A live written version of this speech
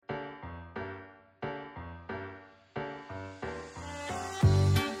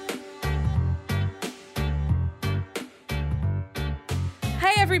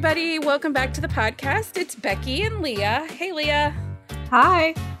Hi, everybody. Welcome back to the podcast. It's Becky and Leah. Hey, Leah.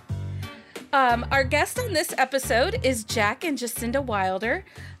 Hi. Our guest on this episode is Jack and Jacinda Wilder,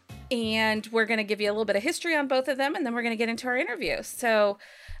 and we're going to give you a little bit of history on both of them, and then we're going to get into our interview. So,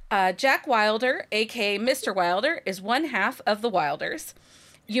 Jack Wilder, aka Mr. Wilder, is one half of the Wilders.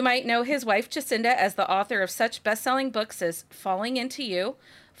 You might know his wife, Jacinda, as the author of such best-selling books as Falling Into You,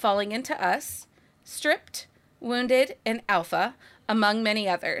 Falling Into Us, Stripped, Wounded, and Alpha, among many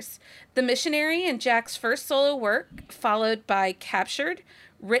others. The Missionary and Jack's first solo work, followed by Captured,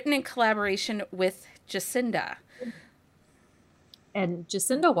 written in collaboration with Jacinda. And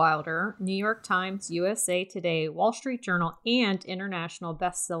Jacinda Wilder, New York Times, USA Today, Wall Street Journal, and international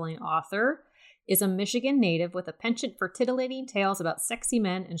best-selling author, is a Michigan native with a penchant for titillating tales about sexy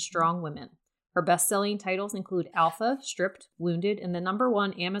men and strong women. Her best-selling titles include Alpha, Stripped, Wounded, and the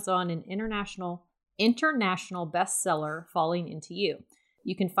 #1 Amazon and international bestseller, Falling Into You.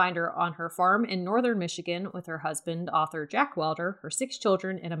 You can find her on her farm in northern Michigan with her husband, author Jack Wilder, her 6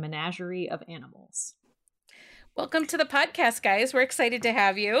 children, and a menagerie of animals. Welcome to the podcast, guys. We're excited to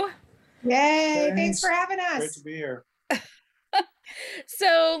have you. Yay. Thanks for having us. Great to be here.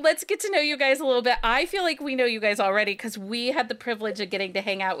 So let's get to know you guys a little bit. I feel like we know you guys already because we had the privilege of getting to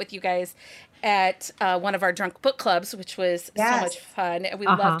hang out with you guys at one of our drunk book clubs, which was so much fun. And we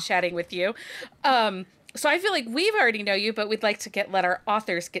loved chatting with you. So I feel like we've already know you, but we'd like to let our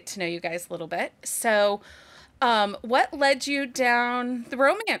authors get to know you guys a little bit. So what led you down the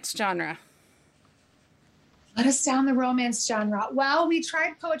romance genre? Let us down the romance genre. Well, we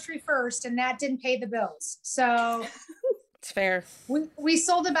tried poetry first and that didn't pay the bills. So it's fair. We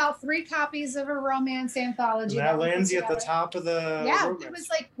sold about 3 copies of a romance anthology. That lands you at the top of the romance. It was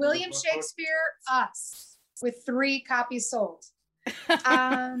like William Shakespeare, us, with 3 copies sold.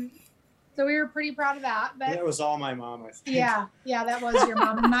 So we were pretty proud of that. But that was all my mom, I think. Yeah, that was your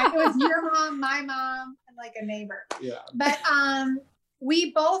mom. It was your mom, my mom, and like a neighbor. Yeah. But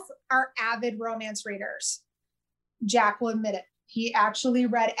we both are avid romance readers. Jack will admit it. He actually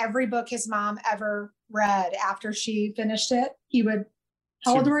read every book his mom ever read after she finished it.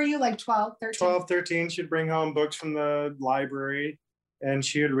 How old were you? Like 12, 13? 12, 13. She'd bring home books from the library and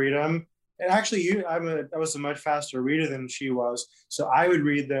she would read them. And actually, I was a much faster reader than she was. So I would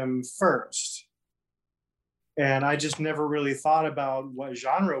read them first. And I just never really thought about what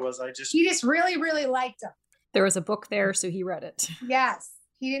genre was. He just really, really liked them. There was a book there, so he read it. Yes.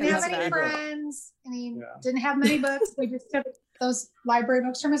 He didn't have any friends and he didn't have many books. We just took those library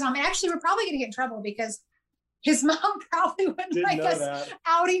books from his mom. And actually, we're probably going to get in trouble because his mom probably wouldn't like us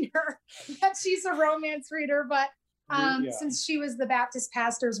outing her that she's a romance reader, but since she was the Baptist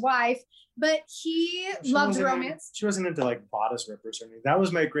pastor's wife, but he loved romance. She wasn't into like bodice rippers or anything. That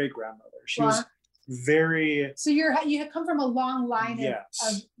was my great grandmother. She was very. So you had come from a long line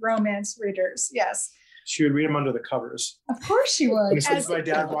of romance readers. Yes. She would read them under the covers. Of course she would. And as soon as my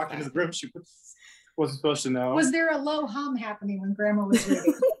dad walked into the room, she wasn't supposed to know. Was there a low hum happening when Grandma was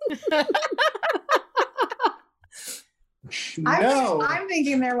reading? No. I'm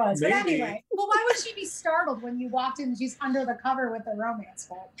thinking there was. Maybe. But anyway, well, why would she be startled when you walked in and she's under the cover with a romance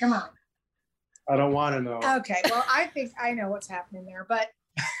book? Come on. I don't want to know. Okay, well, I think I know what's happening there. But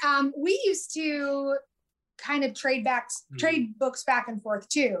we used to kind of trade books back and forth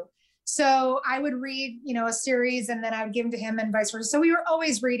too. So I would read, a series and then I would give them to him and vice versa. So we were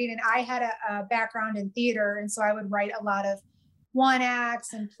always reading, and I had a background in theater. And so I would write a lot of one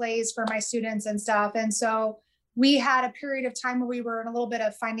acts and plays for my students and stuff. And so we had a period of time where we were in a little bit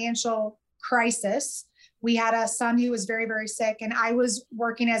of financial crisis. We had a son who was very, very sick, and I was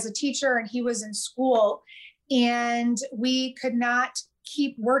working as a teacher and he was in school, and we could not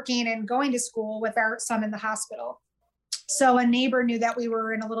keep working and going to school with our son in the hospital. So a neighbor knew that we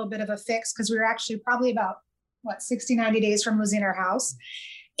were in a little bit of a fix because we were actually probably about 60, 90 days from losing our house.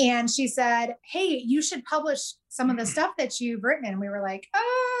 And she said, hey, you should publish some of the stuff that you've written. And we were like,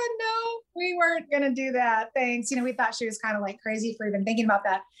 oh, no, we weren't going to do that. Thanks. We thought she was kind of like crazy for even thinking about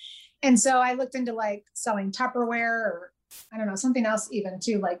that. And so I looked into like selling Tupperware or I don't know, something else even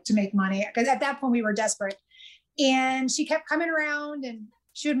to like to make money. Because at that point we were desperate. And she kept coming around and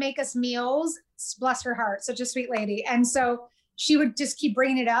she would make us meals. Bless her heart. Such a sweet lady. And so she would just keep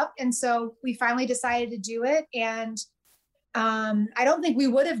bringing it up. And so we finally decided to do it. And I don't think we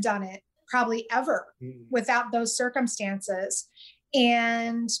would have done it probably ever without those circumstances.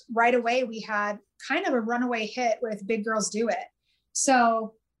 And right away we had kind of a runaway hit with Big Girls Do It.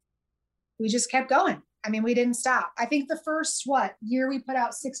 So we just kept going. I mean, we didn't stop. I think the first year we put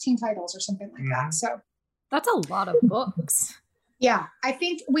out 16 titles or something like that. So that's a lot of books. Yeah, I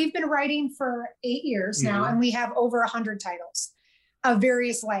think we've been writing for 8 years now, and we have over 100 titles. of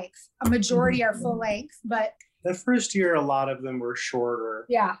various length. A majority are full length, but The first year, a lot of them were shorter,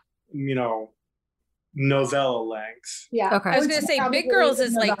 yeah, novella length. yeah. Okay. I was going to say Big Girls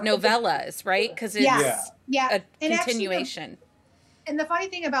is like novellas, right? Because it's yeah. a And actually, continuation. and the funny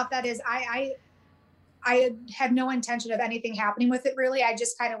thing about that is I had no intention of anything happening with it, really. I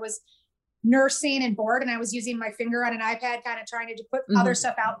just kind of was nursing and bored, and I was using my finger on an iPad, kind of trying to put other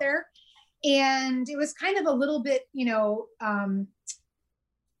stuff out there. And it was kind of a little bit,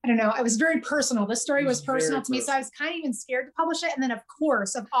 I don't know. It was very personal. The story was personal to me. So I was kind of even scared to publish it. And then, of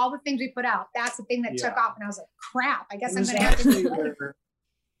course, of all the things we put out, that's the thing that took off. And I was like, crap, I guess I'm going to have to.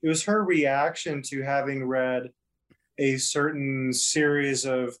 It was her reaction to having read a certain series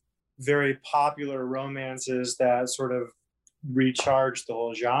of very popular romances that sort of recharged the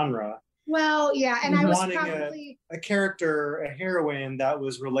whole genre. Well, yeah. And I was Wanting probably a character, a heroine that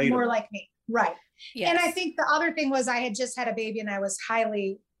was relatable. more like me. Right. Yes. And I think the other thing was I had just had a baby and I was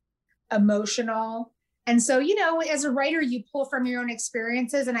highly emotional. And so, as a writer, you pull from your own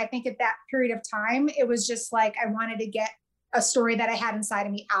experiences. And I think at that period of time, it was just like I wanted to get a story that I had inside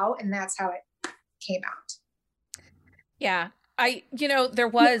of me out. And that's how it came out. Yeah. There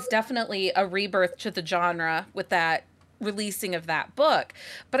was definitely a rebirth to the genre with that releasing of that book.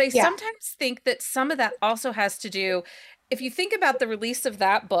 But I sometimes think that some of that also has to do, if you think about the release of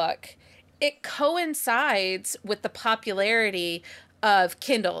that book, it coincides with the popularity of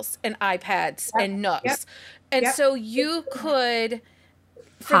Kindles and iPads and Nooks. And so you could,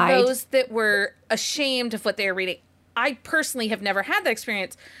 for those that were ashamed of what they were reading, I personally have never had that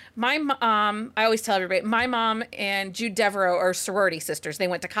experience. My mom, I always tell everybody, my mom and Jude Deveraux are sorority sisters. They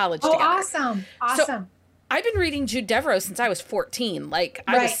went to college together. Awesome. So I've been reading Jude Deveraux since I was 14. Like,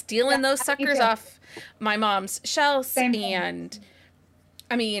 I was stealing those suckers off my mom's shelves. Same and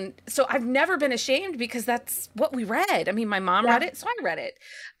I mean, so I've never been ashamed because that's what we read. I mean, my mom read it, so I read it.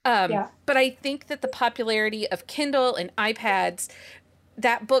 But I think that the popularity of Kindle and iPads,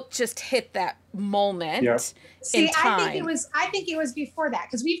 that book just hit that moment in time. I think it was before that,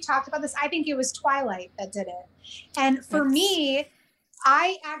 because we've talked about this. I think it was Twilight that did it. And for me,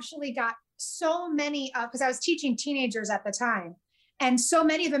 I actually got so many because I was teaching teenagers at the time. And so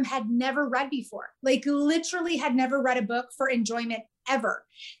many of them had never read before, like literally had never read a book for enjoyment ever.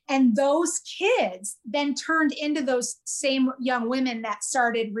 And those kids then turned into those same young women that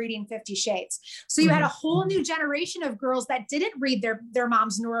started reading 50 Shades. So you had a whole new generation of girls that didn't read their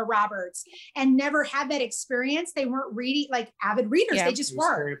mom's Nora Roberts and never had that experience. They weren't reading like avid readers. They just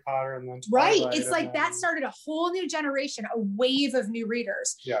weren't. Harry Potter and then Twilight. Right. It's like that started a whole new generation, a wave of new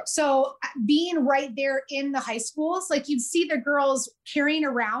readers. Yeah. So being right there in the high schools, like you'd see the girls carrying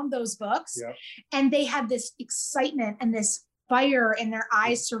around those books and they had this excitement and this fire in their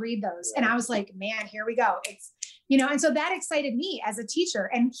eyes to read those. And I was like, man, here we go. It's, and so that excited me as a teacher.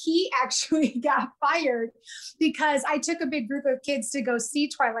 And he actually got fired because I took a big group of kids to go see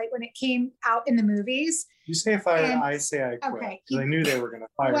Twilight when it came out in the movies. You say fired, I say I quit. Okay. Because I knew they were going to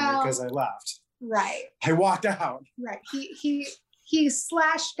fire me because I left. Right. I walked out. Right. He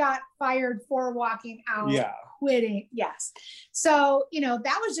 / got fired for walking out. Yeah. Quitting. Yes. So,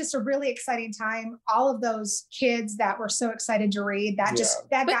 that was just a really exciting time. All of those kids that were so excited to read, that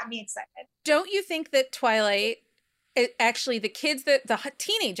got me excited. Don't you think that Twilight, actually the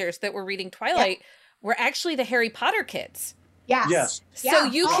teenagers that were reading Twilight were actually the Harry Potter kids? Yes. So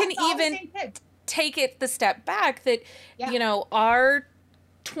you can even take it the step back that, our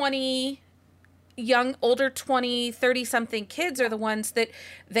older 20, 30 something kids are the ones that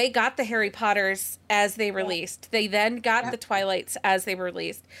they got the Harry Potters as they released. They then got the Twilights as they were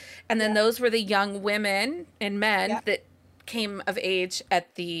released. And then those were the young women and men that came of age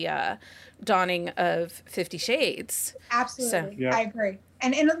at the dawning of 50 Shades. Absolutely. I agree.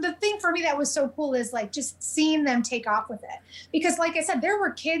 And the thing for me that was so cool is like just seeing them take off with it. Because like I said, there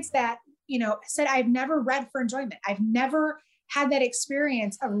were kids that, said, I've never read for enjoyment. I've never had that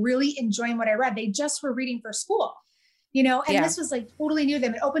experience of really enjoying what I read. They just were reading for school, and this was like totally new to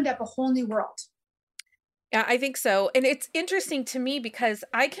them. It opened up a whole new world. Yeah, I think so. And it's interesting to me because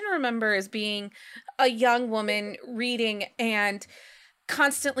I can remember as being a young woman reading and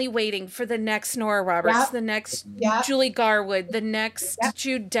constantly waiting for the next Nora Roberts, the next Julie Garwood, the next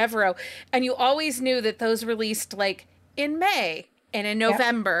Jude Deveraux. And you always knew that those released like in May and in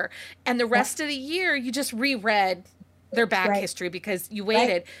November. And the rest of the year, you just reread their back history because you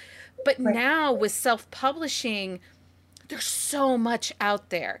waited. But now with self-publishing, there's so much out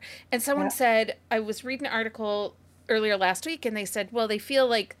there. And someone said, I was reading an article earlier last week and they said, well, they feel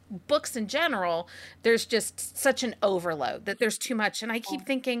like books in general, there's just such an overload that there's too much. And I keep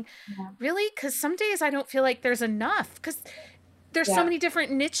thinking, really? Because some days I don't feel like there's enough. Because there's so many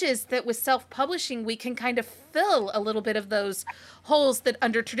different niches that with self-publishing, we can kind of fill a little bit of those holes that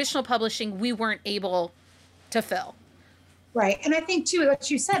under traditional publishing, we weren't able to fill. Right. And I think too,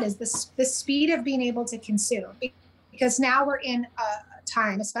 what you said is the speed of being able to consume, because now we're in a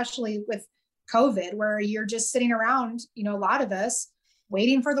time, especially with COVID, where you're just sitting around, you know, a lot of us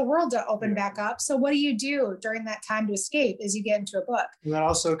waiting for the world to open back up. So what do you do during that time to escape is you get into a book. And that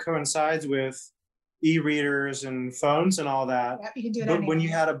also coincides with e-readers and phones and all that. Yep, you can do it. But when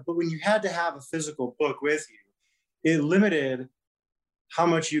you had to have a physical book with you, it limited how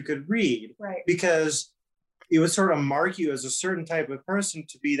much you could read. Right. Because it would sort of mark you as a certain type of person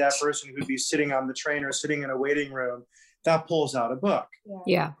to be that person who'd be sitting on the train or sitting in a waiting room that pulls out a book.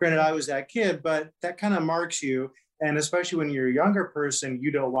 Yeah. Granted, I was that kid, but that kind of marks you. And especially when you're a younger person,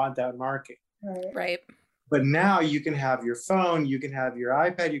 you don't want that marking. Right. But now you can have your phone, you can have your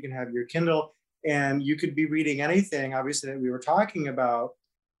iPad, you can have your Kindle, and you could be reading anything, obviously, that we were talking about,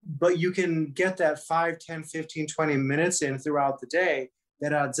 but you can get that 5, 10, 15, 20 minutes in throughout the day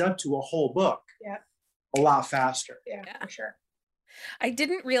that adds up to a whole book. Yeah. A lot faster. Yeah, for sure. I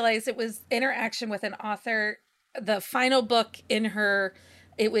didn't realize it was interaction with an author. The final book in her,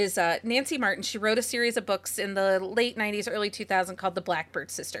 it was Nancy Martin. She wrote a series of books in the late 90s, early 2000s called The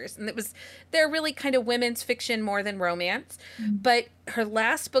Blackbird Sisters. And they're really kind of women's fiction more than romance. Mm-hmm. But her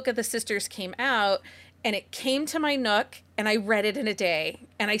last book of the sisters came out, and it came to my Nook, and I read it in a day.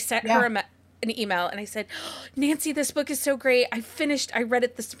 And I sent her an email, and I said, oh, Nancy, this book is so great. I read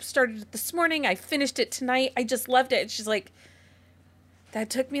it, started it this morning. I finished it tonight. I just loved it. And she's like, that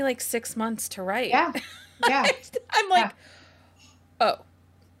took me like 6 months to write. Yeah. Yeah. I'm like, oh.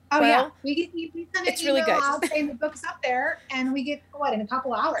 Oh, well, we send an it's email really good. out saying the book's up there, and we get, in a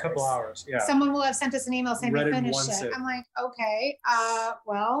couple hours? A couple hours, yeah. Someone will have sent us an email saying we finished it. Sit. I'm like, okay,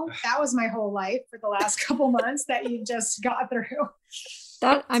 well, that was my whole life for the last couple months that you just got through.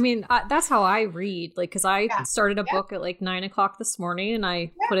 That's how I read, like, because I started a book at like 9 o'clock this morning, and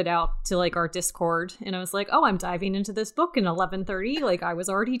I put it out to like our Discord, and I was like, oh, I'm diving into this book in 11:30. Like, I was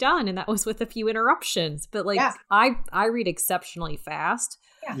already done, and that was with a few interruptions. But like, I read exceptionally fast.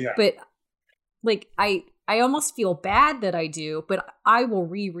 Yeah. But like, I almost feel bad that I do, but I will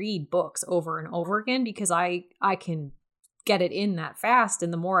reread books over and over again because I can get it in that fast,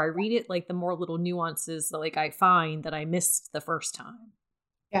 and the more I read it, like, the more little nuances that like I find that I missed the first time.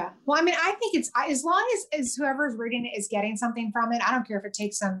 Yeah. Well, I mean, I think it's, as long as whoever's reading it is getting something from it, I don't care if it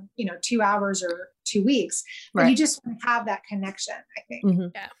takes them, 2 hours or 2 weeks, but you just want to have that connection, I think. Mm-hmm.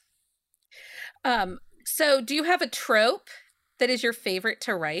 Yeah. So do you have a trope that is your favorite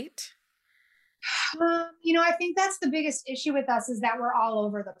to write? I think that's the biggest issue with us, is that we're all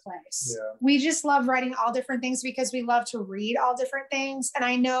over the place. Yeah. We just love writing all different things because we love to read all different things. And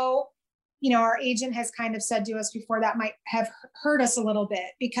I know, our agent has kind of said to us before that might have hurt us a little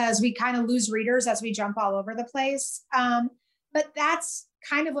bit because we kind of lose readers as we jump all over the place. But that's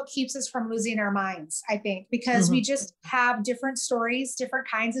kind of what keeps us from losing our minds, I think, because we just have different stories, different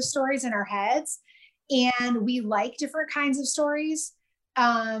kinds of stories in our heads, and we like different kinds of stories.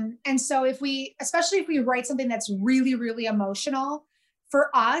 And so especially if we write something that's really, really emotional, for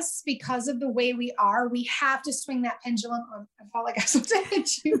us, because of the way we are, we have to swing that pendulum on. I felt like I was going to hit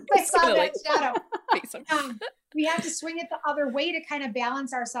you. I saw that shadow. We have to swing it the other way to kind of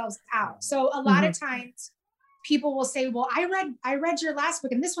balance ourselves out. So a lot of times people will say, well, I read your last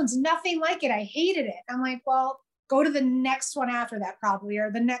book and this one's nothing like it. I hated it. I'm like, well, go to the next one after that probably, or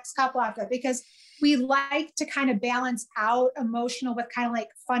the next couple after that, because we like to kind of balance out emotional with kind of like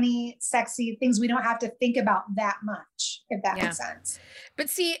funny, sexy things we don't have to think about that much, if that makes sense. But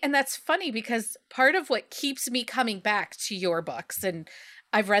see, and that's funny because part of what keeps me coming back to your books, and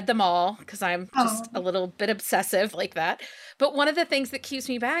I've read them all because I'm just a little bit obsessive like that. But one of the things that keeps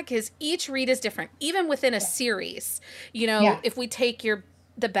me back is each read is different, even within a series. If we take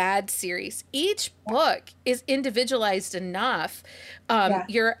the Bad series, each book is individualized enough.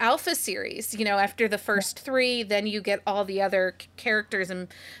 Your Alpha series, after the first 3, then you get all the other characters and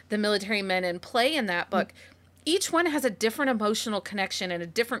the military men in play in that book. Each one has a different emotional connection and a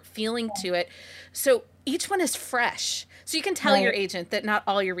different feeling to it. So each one is fresh. So you can tell your agent that not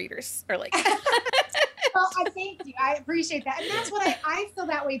all your readers are like Well, I thank you. I appreciate that. And that's what I feel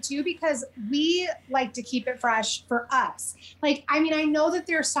that way too, because we like to keep it fresh for us. Like, I mean, I know that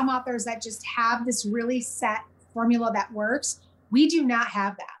there are some authors that just have this really set formula that works. We do not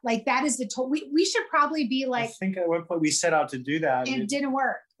have that. Like, that is we should probably be like, I think at one point we set out to do that. It didn't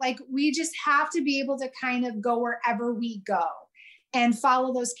work. Like, we just have to be able to kind of go wherever we go and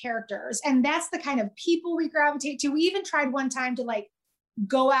follow those characters. And that's the kind of people we gravitate to. We even tried one time to like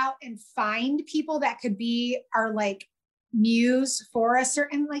go out and find people that could be our like muse for a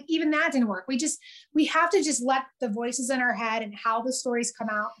certain, like even that didn't work. We have to just let the voices in our head and how the stories come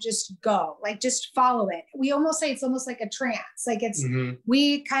out just go, like just follow it. We almost say it's almost like a trance, like it's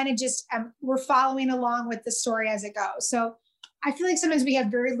we kind of just we're following along with the story as it goes. So I feel like sometimes we have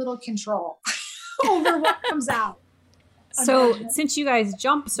very little control over what comes out. So since you guys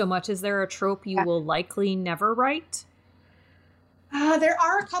jump so much, is there a trope you will likely never write? There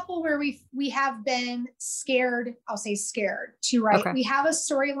are a couple where we have been scared, I'll say scared to write. Okay. We have a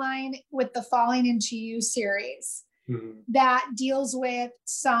storyline with the Falling Into You series that deals with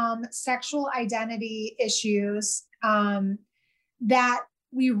some sexual identity issues that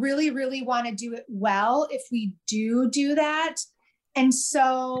we really, really want to do it well if we do that. And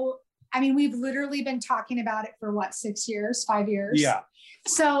so, I mean, we've literally been talking about it for what, 6 years, 5 years? Yeah.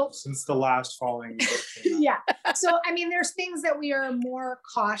 So since the last Falling. Yeah. So, I mean, there's things that we are more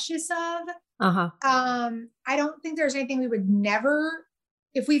cautious of. I don't think there's anything we would never,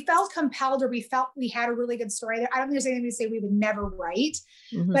 if we felt compelled or we felt we had a really good story there, I don't think there's anything we say we would never write.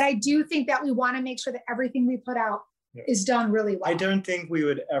 But I do think that we want to make sure that everything we put out is done really well. I don't think we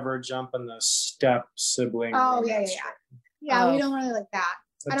would ever jump on the step sibling. Oh, yeah. We don't really like that.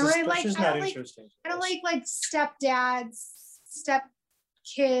 I don't like stepdads, step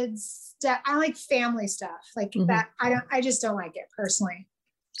kids, I don't like family stuff like that. I just don't like it personally.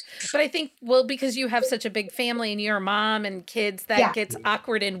 But I think, well, because you have such a big family and you're a mom and kids, that gets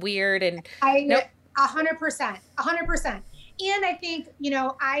awkward and weird. And 100%. And I think,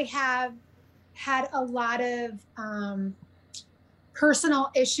 I have had a lot of personal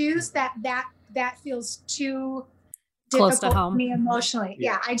issues that feels too close to home for me emotionally.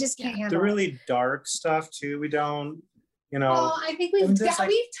 I just can't handle the really dark stuff too. We don't, well, I think we've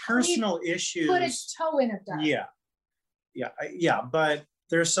personal issues. Put a toe in it. Yeah. But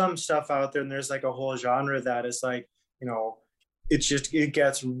there's some stuff out there, and there's like a whole genre that is like, it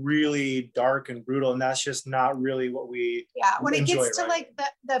gets really dark and brutal, and that's just not really what we. Yeah, when it gets to like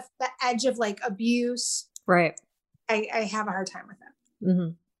the edge of like abuse, right? I have a hard time with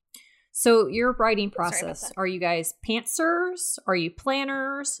it. So your writing process, are you guys pantsers? Are you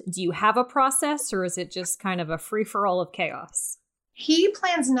planners? Do you have a process, or is it just kind of a free-for-all of chaos? He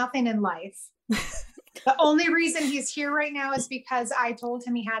plans nothing in life. The only reason he's here right now is because I told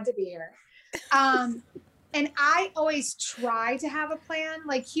him he had to be here. And I always try to have a plan.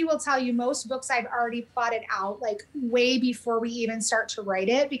 Like he will tell you most books I've already plotted out like way before we even start to write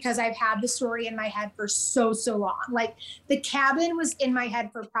it, because I've had the story in my head for so long. Like The Cabin was in my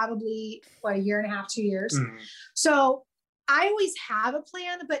head for probably a year and a half, 2 years. So I always have a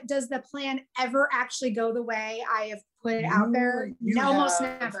plan, but does the plan ever actually go the way I have put it out there? Almost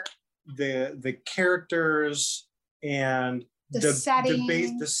never. The characters and the setting,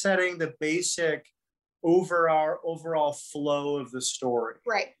 the basic overall flow of the story.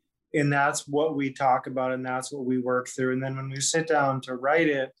 Right. And that's what we talk about, and that's what we work through. And then when we sit down to write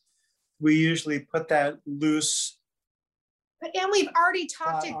it, we usually put that loose. And we've already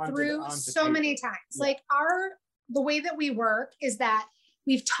talked it through so many times. Yeah. Like the way that we work is that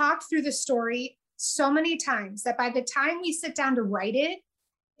we've talked through the story so many times that by the time we sit down to write it,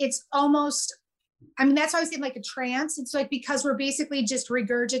 it's almost, that's why I was in like a trance. It's like, because we're basically just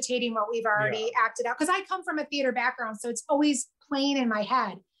regurgitating what we've already acted out. Cause I come from a theater background. So it's always playing in my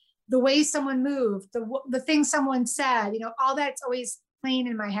head, the way someone moved, the thing someone said, all that's always playing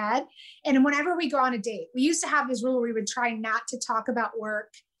in my head. And whenever we go on a date, we used to have this rule where we would try not to talk about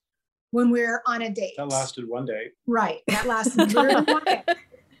work when we're on a date. That lasted one day. Right. That lasted one day.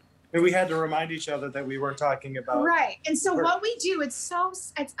 And we had to remind each other that we weren't talking about. Right. And so what we do, it's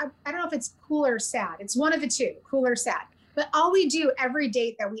I don't know if it's cool or sad. It's one of the two, cool or sad. But all we do every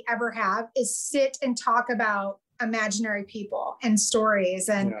date that we ever have is sit and talk about imaginary people and stories.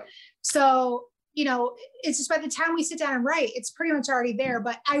 And so, it's just by the time we sit down and write, it's pretty much already there.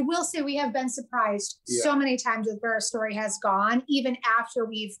 But I will say we have been surprised so many times with where a story has gone, even after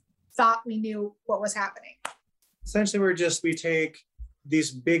we've thought we knew what was happening. Essentially, we take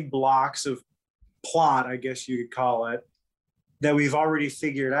these big blocks of plot, I guess you could call it, that we've already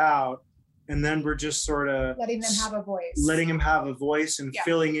figured out. And then we're just sort of letting them have a voice and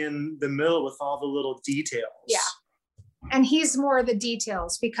filling in the middle with all the little details. Yeah. And he's more the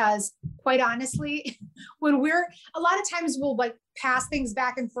details, because quite honestly, when a lot of times we'll like pass things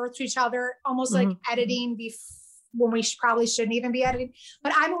back and forth to each other, almost like editing when we probably shouldn't even be editing.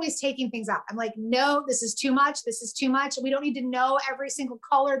 But I'm always taking things out. I'm like, no, this is too much. This is too much. We don't need to know every single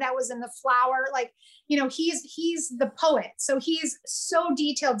color that was in the flower. Like, he's the poet. So he's so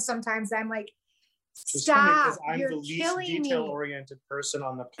detailed sometimes that I'm like, Just funny because Stop. I'm You're the least killing me. detail-oriented person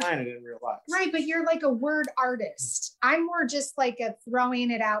on the planet in real life. Right, but you're like a word artist. I'm more just like a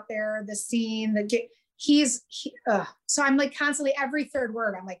throwing it out there, the scene, so I'm like constantly every third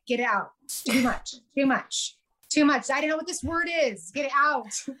word, I'm like, get it out. Too much, too much, too much. I don't know what this word is. Get it out.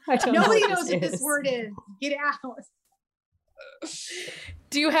 Nobody knows what this word is. Get it out.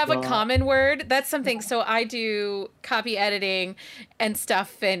 Do you have a common word? That's something. So I do copy editing and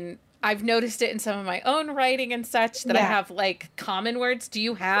stuff, and I've noticed it in some of my own writing and such that I have like common words. Do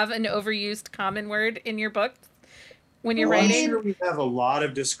you have an overused common word in your book when you're writing? I'm sure we have a lot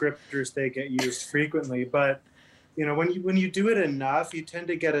of descriptors that get used frequently, but you know, when you do it enough, you tend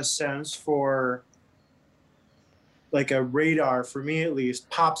to get a sense for, like, a radar, for me at least,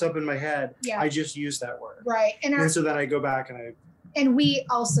 pops up in my head. Yeah. I just use that word. Right. And so then I go back and we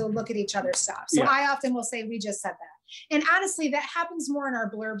also look at each other's stuff. So Yeah. I often will say, we just said that. And honestly, that happens more in our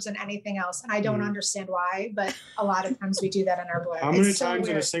blurbs than anything else. And I don't understand why, but a lot of times we do that in our blurb. How many times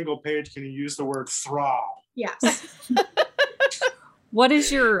in a single page can you use the word throb? Yes. What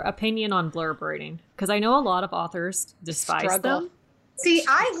is your opinion on blurb writing? Because I know a lot of authors despise them. See,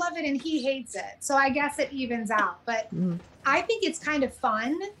 I love it and he hates it. So I guess it evens out. But I think it's kind of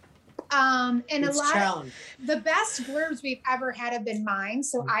fun. And It's challenging. The best blurbs we've ever had have been mine.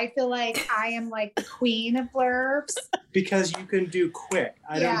 So I feel like I am like the queen of blurbs. Because you can do quick.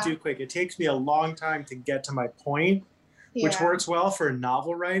 I don't do quick. It takes me a long time to get to my point, which works well for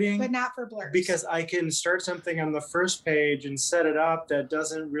novel writing. But not for blurbs. Because I can start something on the first page and set it up that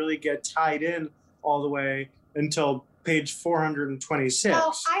doesn't really get tied in all the way until page 426.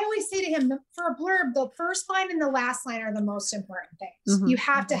 Well, I always say to him, for a blurb, the first line and the last line are the most important things. You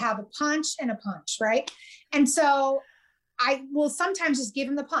have to have a punch and a punch, right? And so I will sometimes just give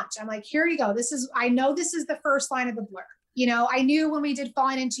him the punch. I'm like, here you go. I know this is the first line of the blurb. You know, I knew when we did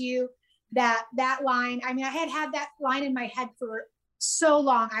Falling Into You that line, I mean, I had that line in my head for so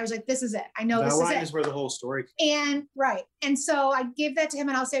long. I was like, this is it. I know this is it. That line is where the whole story comes. And right. And so I give that to him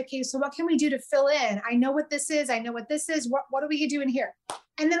and I'll say, okay, so what can we do to fill in? I know what this is. I know what this is. What are we doing here?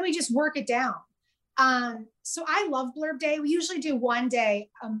 And then we just work it down. So I love blurb day. We usually do one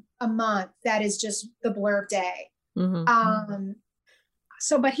day a month. That is just the blurb day. But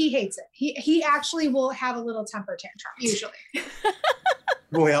he hates it. He actually will have a little temper tantrum usually.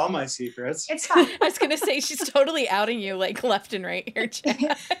 Boy, all my secrets. It's fine. I was gonna say she's totally outing you like left and right here, Jack.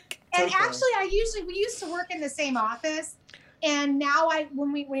 And actually, we used to work in the same office, and now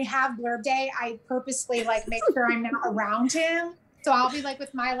when we have blurb day, I purposely like make sure I'm not around him. So I'll be like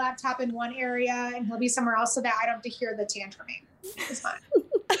with my laptop in one area, and he'll be somewhere else, so that I don't have to hear the tantruming. It's fine.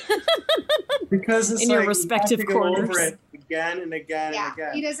 Because it's in your respective you have to go corners. over it again and again and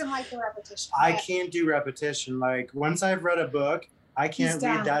again. He doesn't like the repetition. I can't do repetition. Like once I've read a book, I can't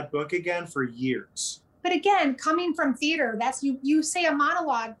read that book again for years. But again, coming from theater, that's you say a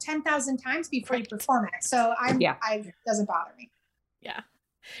monologue 10,000 times before you perform it. So it doesn't bother me. Yeah.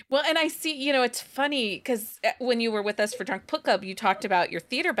 Well, and I see, you know, it's funny because when you were with us for Drunk Book Club, you talked about your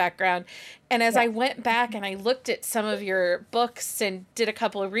theater background. And as I went back and I looked at some of your books and did a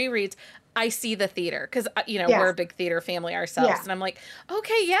couple of rereads, I see the theater because, you know, we're a big theater family ourselves. Yeah. And I'm like,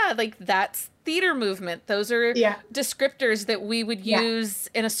 okay, yeah, like that's theater movement. Those are descriptors that we would use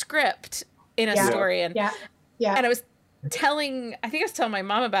in a script, in a story. And, and I was telling my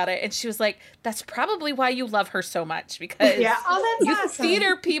mom about it, and she was like, that's probably why you love her so much, because that's awesome.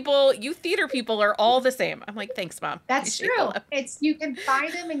 theater people are all the same. I'm like, thanks, Mom. That's true. You can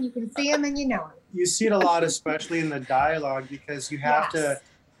find them and you can see them and you know them. You see it a lot, especially in the dialogue, because you have to.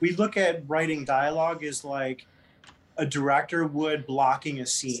 We look at writing dialogue as like a director would blocking a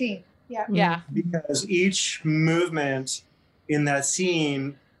scene. Yeah. Because each movement in that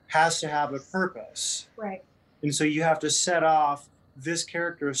scene has to have a purpose. Right. And so you have to set off this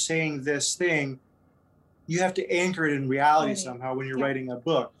character saying this thing. You have to anchor it in reality somehow when you're writing a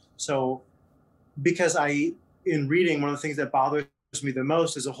book. So because in reading, one of the things that bothers me the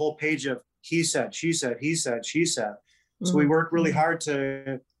most is a whole page of he said, she said, he said, she said. So we work really hard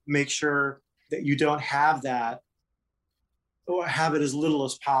to make sure that you don't have that, or have it as little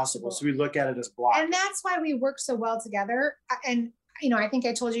as possible. So we look at it as block. And that's why we work so well together. And, you know, I think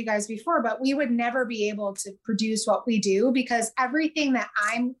I told you guys before, but we would never be able to produce what we do because everything that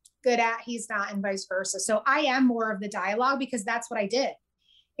I'm good at, he's not, and vice versa. So I am more of the dialogue because that's what I did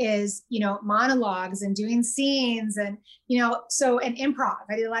is, you know, monologues and doing scenes and, you know, and improv.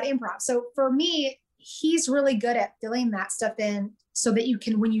 I did a lot of improv. So for me, he's really good at filling that stuff in so that you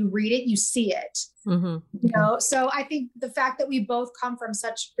can, when you read it, you see it, you know? So I think the fact that we both come from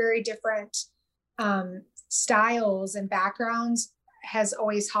such very different styles and backgrounds, has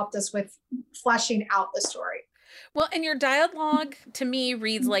always helped us with fleshing out the story. Well, and your dialogue to me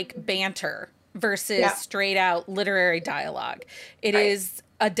reads like banter versus straight out literary dialogue. It is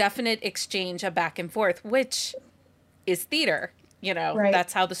a definite exchange, a back and forth, which is theater. You know,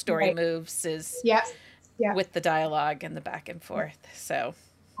 that's how the story moves, is with the dialogue and the back and forth. So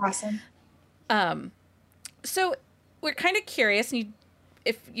awesome. So we're kind of curious, and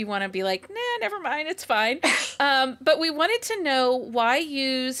if you want to be like, nah, never mind, it's fine. But we wanted to know why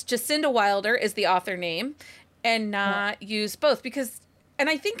use Jacinda Wilder as the author name and not use both, because, and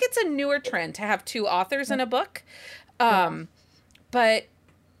I think it's a newer trend to have two authors in a book. But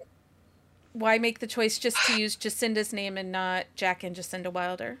why make the choice just to use Jacinda's name and not Jack and Jacinda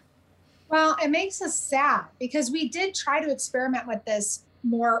Wilder? Well, it makes us sad because we did try to experiment with this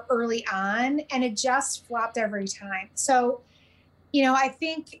more early on, and it just flopped every time. So, you know, I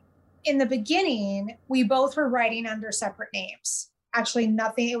think in the beginning, we both were writing under separate names. Actually,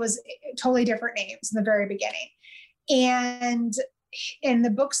 it was totally different names in the very beginning. And in the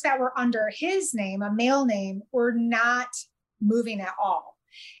books that were under his name, a male name, were not moving at all.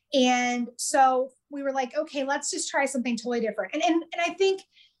 And so we were like, okay, let's just try something totally different. And I think,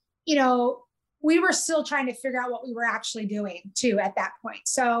 you know, we were still trying to figure out what we were actually doing too at that point.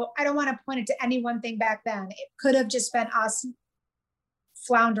 So I don't want to point it to any one thing back then. It could have just been us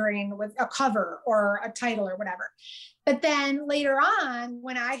floundering with a cover or a title or whatever. But then later on,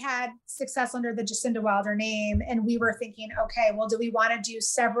 when I had success under the Jacinda Wilder name, and we were thinking, okay, well, do we want to do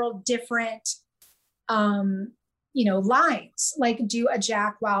several different, you know, lines, like do a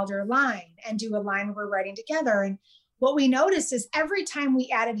Jack Wilder line and do a line we're writing together? And what we noticed is every time we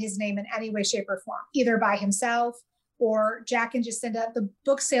added his name in any way, shape, or form, either by himself or Jack and Jacinda, the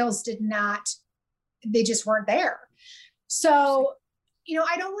book sales they just weren't there. So, you know,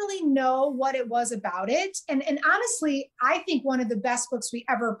 I don't really know what it was about it. And honestly, I think one of the best books we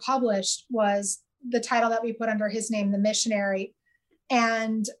ever published was the title that we put under his name, The Missionary,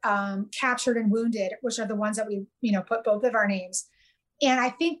 and Captured and Wounded, which are the ones that we, you know, put both of our names. And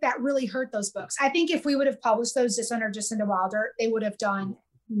I think that really hurt those books. I think if we would have published those just under Jacinda Wilder, they would have done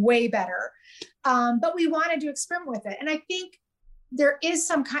way better. But we wanted to experiment with it. And I think there is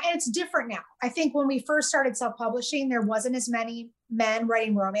some kind, and it's different now. I think when we first started self-publishing, there wasn't as many men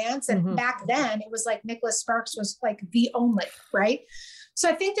writing romance. And back then it was like Nicholas Sparks was like the only, right? So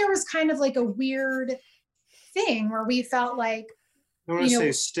I think there was kind of like a weird thing where we felt like, I don't want to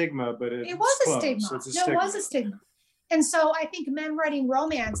say stigma, but it was a stigma. It was a stigma. And so I think men writing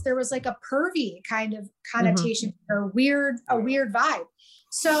romance, there was like a pervy kind of connotation or a weird vibe.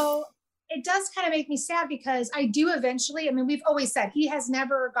 So it does kind of make me sad because I do eventually, I mean, we've always said he has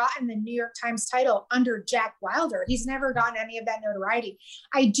never gotten the New York Times title under Jack Wilder. He's never gotten any of that notoriety.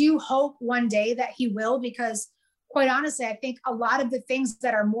 I do hope one day that he will, because quite honestly, I think a lot of the things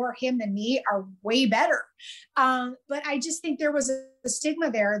that are more him than me are way better. But I just think there was a stigma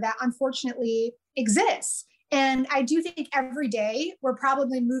there that unfortunately exists. And I do think every day we're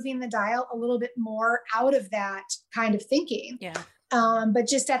probably moving the dial a little bit more out of that kind of thinking. Yeah. But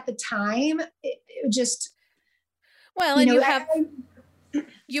just at the time, it just. Well, and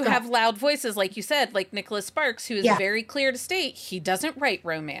you have loud voices, like you said, like Nicholas Sparks, who is very clear to state he doesn't write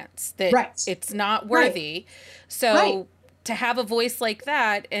romance, that it's not worthy. So to have a voice like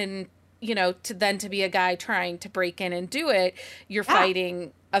that, and, you know, to be a guy trying to break in and do it, you're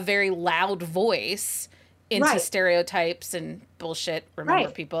fighting a very loud voice into stereotypes and bullshit. Remember,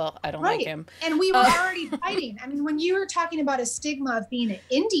 people, I don't like him. And we were already fighting. I mean, when you were talking about a stigma of being an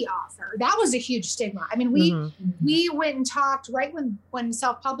indie author, that was a huge stigma. I mean, we went and talked right when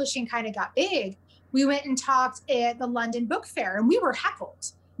self-publishing kind of got big. We went and talked at the London Book Fair, and we were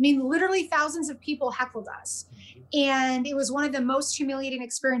heckled. I mean, literally thousands of people heckled us. And it was one of the most humiliating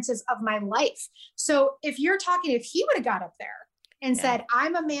experiences of my life. So if he would have got up there and said,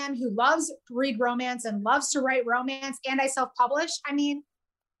 I'm a man who loves to read romance and loves to write romance, and I self-publish, I mean,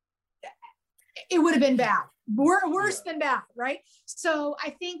 it would have been bad. Worse than bad, right? So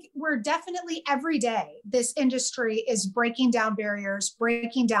I think we're definitely, every day, this industry is breaking down barriers,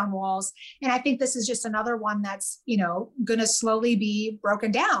 breaking down walls. And I think this is just another one that's, you know, going to slowly be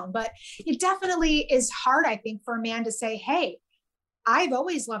broken down. But it definitely is hard, I think, for a man to say, hey, I've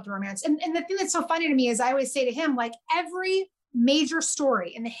always loved romance. And the thing that's so funny to me is I always say to him, like, every major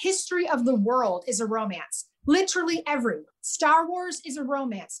story in the history of the world is a romance. Literally every. Star Wars is a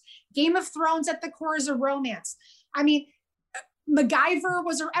romance. Game of Thrones at the core is a romance. I mean, MacGyver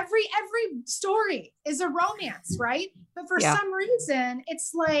was every story is a romance, right? But for some reason,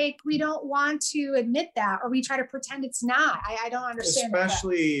 it's like we don't want to admit that, or we try to pretend it's not. I don't understand.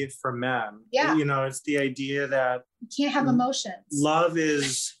 Especially for men. Yeah. You know, it's the idea that you can't have emotions. Love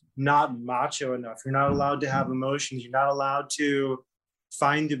is not macho enough. You're not allowed to have emotions. You're not allowed to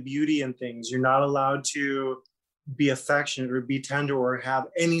find the beauty in things. You're not allowed to be affectionate or be tender or have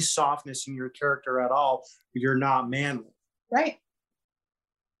any softness in your character at all. You're not manly. Right.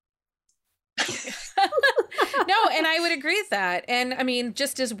 No, and I would agree with that. And I mean,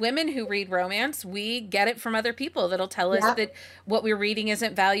 just as women who read romance, we get it from other people that'll tell us that what we're reading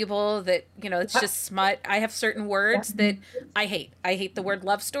isn't valuable, that, you know, it's just smut. I have certain words that I hate. I hate the word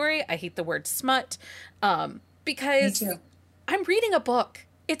love story. I hate the word smut, because I'm reading a book.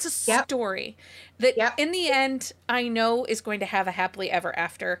 It's a story that in the end, I know is going to have a happily ever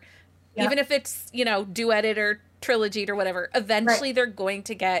after. Even if it's, you know, duetted or trilogied or whatever, eventually they're going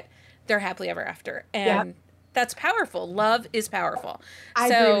to get their happily ever after. And that's powerful. Love is powerful. I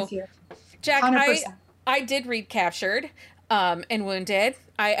agree with you. Jack, 100%. I did read Captured and Wounded.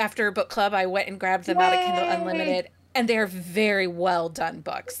 After book club, I went and grabbed them out of Kindle Unlimited, and they're very well done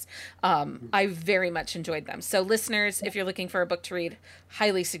books. I very much enjoyed them. So listeners, if you're looking for a book to read,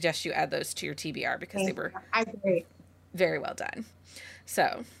 highly suggest you add those to your TBR, because they were very well done.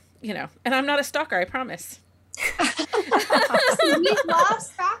 So, you know, and I'm not a stalker, I promise. We love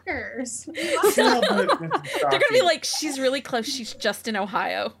stalkers. They're gonna be like, she's really close. She's just in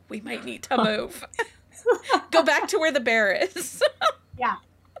Ohio. We might need to move. Go back to where the bear is. Yeah.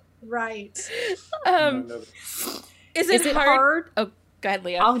 Right. Is it hard? Oh, go ahead,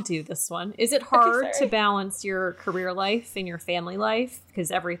 Leah. I'll do this one. Is it hard to balance your career life and your family life,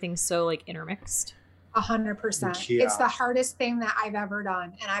 because everything's so like intermixed? 100%. It's the hardest thing that I've ever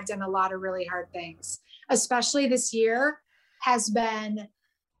done, and I've done a lot of really hard things. Especially this year has been,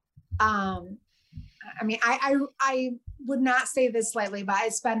 I mean, I would not say this lightly, but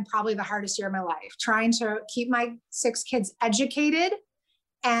it's been probably the hardest year of my life, trying to keep my 6 kids educated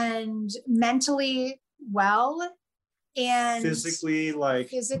and mentally well and physically well,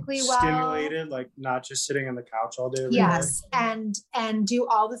 stimulated, like not just sitting on the couch all day. Yes. And do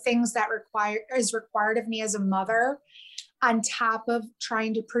all the things that is required of me as a mother, on top of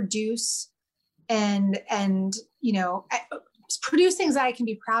trying to produce and you know, produce things that I can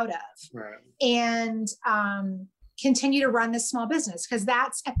be proud of, and continue to run this small business, because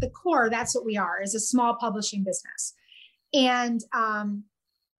that's at the core, that's what we are, is a small publishing business. And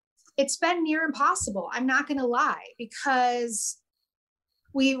it's been near impossible, I'm not going to lie, because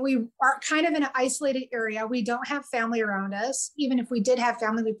we are kind of in an isolated area. We don't have family around us. Even if we did have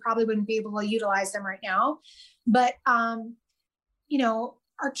family, we probably wouldn't be able to utilize them right now. But you know,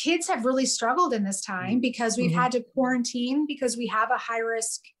 our kids have really struggled in this time, because we've had to quarantine, because we have a high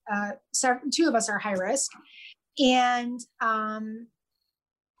risk, 2 of us are high risk. And,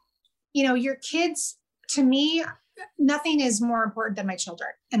 you know, your kids, to me, nothing is more important than my children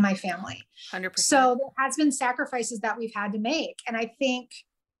and my family. 100%. So there has been sacrifices that we've had to make. And I think,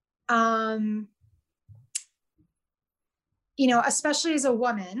 you know, especially as a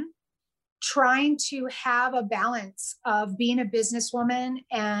woman, trying to have a balance of being a businesswoman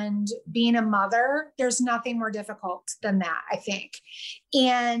and being a mother, there's nothing more difficult than that, I think.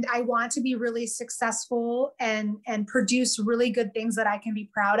 And I want to be really successful and produce really good things that I can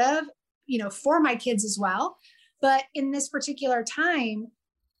be proud of, you know, for my kids as well. But in this particular time,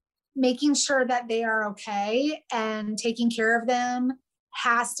 making sure that they are okay and taking care of them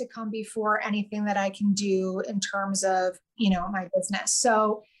has to come before anything that I can do in terms of, you know, my business.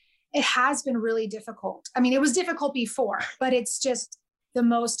 So it has been really difficult. I mean, it was difficult before, but it's just the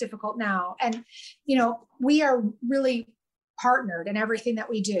most difficult now. And, you know, we are really partnered in everything that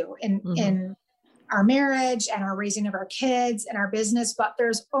we do in our marriage and our raising of our kids and our business, but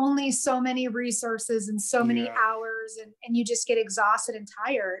there's only so many resources and so many hours, and you just get exhausted and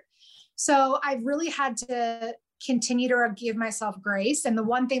tired. So I've really had to continue to give myself grace. And the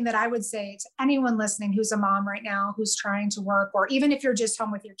one thing that I would say to anyone listening who's a mom right now, who's trying to work, or even if you're just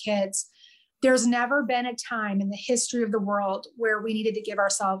home with your kids, there's never been a time in the history of the world where we needed to give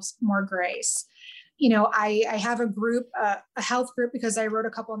ourselves more grace. You know, I have a group, a health group, because I wrote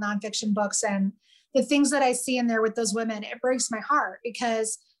a couple of nonfiction books, and the things that I see in there with those women, it breaks my heart,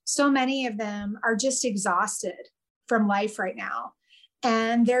 because so many of them are just exhausted from life right now.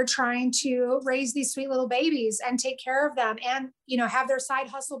 And they're trying to raise these sweet little babies and take care of them, and, you know, have their side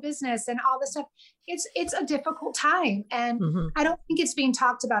hustle business and all this stuff. It's a difficult time. And I don't think it's being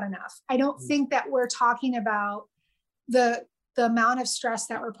talked about enough. I don't think that we're talking about the amount of stress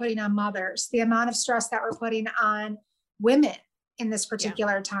that we're putting on mothers, the amount of stress that we're putting on women in this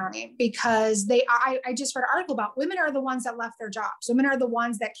particular time, because I just read an article about women are the ones that left their jobs. Women are the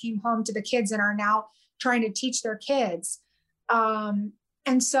ones that came home to the kids and are now trying to teach their kids. And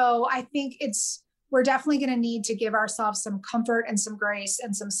so I think we're definitely going to need to give ourselves some comfort and some grace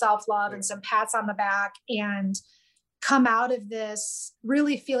and some self-love and some pats on the back, and come out of this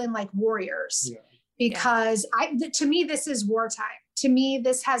really feeling like warriors. Because to me, this is wartime. To me,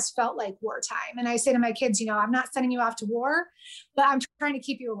 this has felt like wartime. And I say to my kids, I'm not sending you off to war, but I'm trying to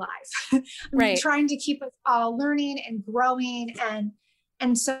keep you alive. I'm trying to keep us all learning and growing.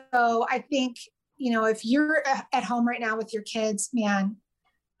 And so I think, if you're at home right now with your kids, man,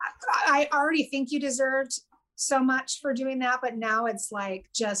 I already think you deserved so much for doing that. But now it's like,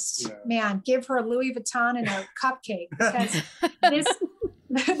 man, give her a Louis Vuitton and a cupcake, because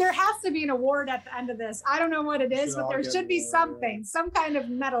there has to be an award at the end of this. I don't know what it is, but there should be something, some kind of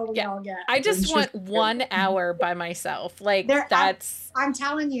medal we all get. I just want 1 hour by myself. Like I'm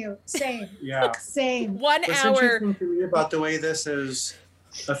telling you, same. Same. 1 What's hour. interesting to me about the way this has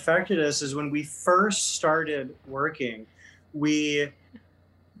affected us is when we first started working, we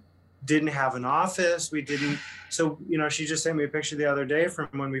didn't have an office. We didn't. So, she just sent me a picture the other day from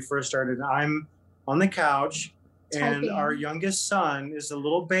when we first started. I'm on the couch, and our youngest son is a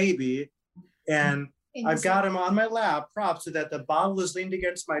little baby, and I've got him on my lap propped so that the bottle is leaned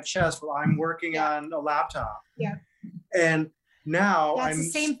against my chest while I'm working on a laptop. And now that's the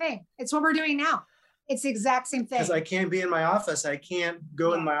same thing. It's what we're doing now. It's the exact same thing. Because I can't be in my office. I can't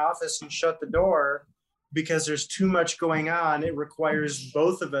go in my office and shut the door because there's too much going on. It requires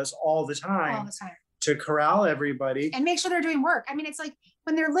both of us all the time to corral everybody and make sure they're doing work. I mean, it's like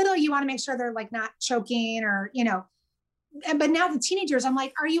when they're little, you want to make sure they're like not choking or, but now the teenagers, I'm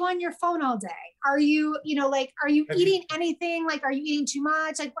like, are you on your phone all day? Are you, are you eating anything? Like, are you eating too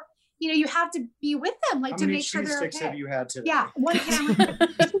much? Like, you have to be with them, like, to make sure they're okay. How many cheese sticks have you had today? Yeah, one camera.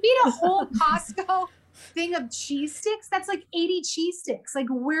 If you eat a whole Costco thing of cheese sticks, that's like 80 cheese sticks. Like,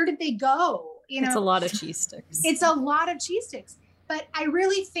 where did they go? It's a lot of cheese sticks. It's a lot of cheese sticks. But I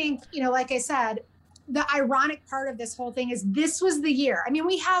really think, like I said, the ironic part of this whole thing is this was the year. I mean,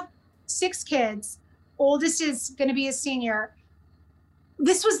 we have 6 kids. Oldest is going to be a senior.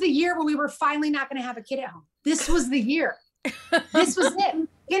 This was the year where we were finally not going to have a kid at home. This was the year. This was it.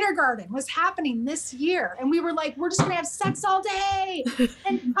 Kindergarten was happening this year. And we were like, we're just going to have sex all day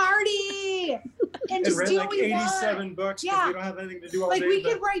and party and just do what we want. 87 books because we don't have anything to do all day. Like, we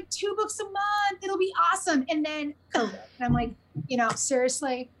could write 2 books a month. It'll be awesome. And then COVID. And I'm like,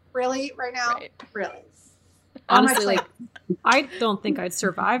 seriously? Really? Right now? Really? Honestly, like, I don't think I'd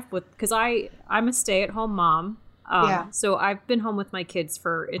survive because I'm a stay-at-home mom. So I've been home with my kids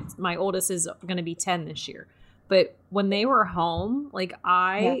my oldest is going to be 10 this year. But when they were home, like,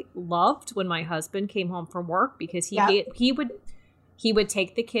 I loved when my husband came home from work because he would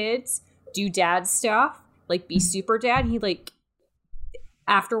take the kids, do dad stuff, like be super dad. He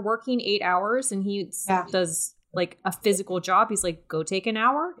after working 8 hours and he does like a physical job, he's like, go take an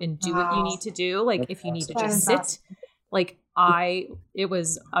hour and do what you need to do. Like, if you need to just sit, like, it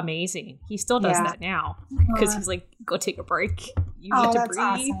was amazing. He still does that now because he's like, go take a break. You need to breathe.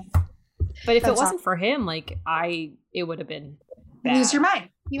 Awesome. But if it wasn't for him, like, it would have been bad. Lose your mind.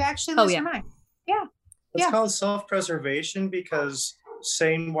 You actually lose your mind. Yeah. It's called self-preservation because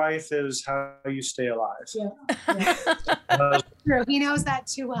sane wife is how you stay alive. True. He knows that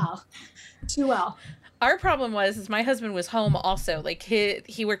too well. Too well. Our problem is my husband was home also. Like,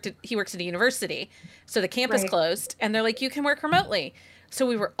 he works at a university, so the campus closed, and they're like, you can work remotely. So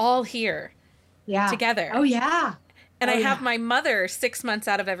we were all here together. Oh, yeah. And I have my mother 6 months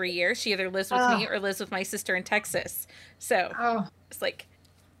out of every year. She either lives with me or lives with my sister in Texas. So it's like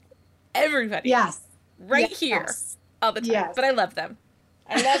everybody here all the time. Yes. But I love them.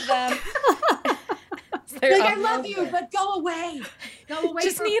 I love you, but go away. Go away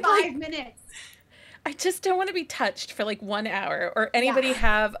for 5 minutes. I just don't want to be touched for like 1 hour or anybody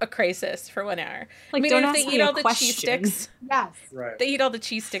have a crisis for 1 hour. Like, I mean, don't if ask they me eat a all the question. cheese sticks, they eat all the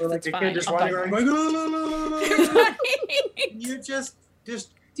cheese sticks, like it's fine. Just wandering around going, you just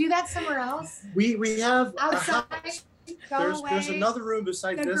do that somewhere else. We have outside. There's another room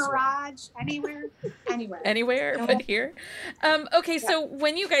beside the this garage, one. Anywhere but here. Okay, so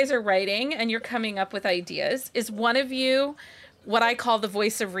when you guys are writing and you're coming up with ideas, is one of you what I call the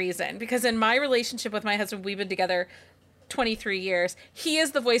voice of reason? Because in my relationship with my husband, we've been together 23 years. He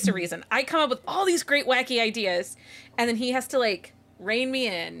is the voice of reason. I come up with all these great wacky ideas, and then he has to like rein me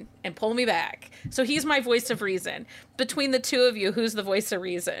in and pull me back. So he's my voice of reason. Between the two of you, who's the voice of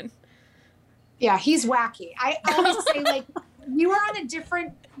reason? Yeah, he's wacky. I always say, like, you're on in a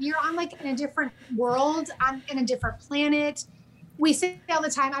different world, in a different planet. we say all the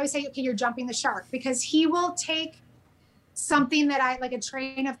time, I would say, okay, you're jumping the shark, because he will take something that I like, a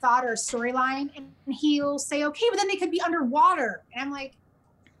train of thought or a storyline, and he'll say, okay, but then they could be underwater. And I'm like,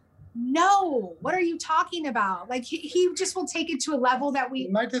 no, what are you talking about? Like he just will take it to a level that we.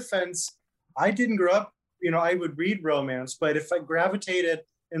 In my defense, I didn't grow up, I would read romance, but if I gravitated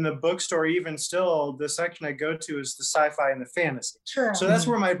in the bookstore, even still, the section I go to is the sci-fi and the fantasy. True. So that's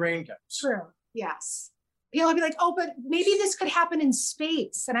where my brain goes. True. Yes. He'll be like, oh, but maybe this could happen in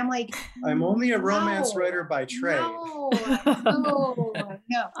space. And I'm like, I'm only a romance writer by trade. No.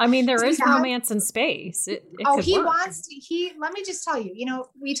 I mean, there is romance in space. It he work. wants to, let me just tell you,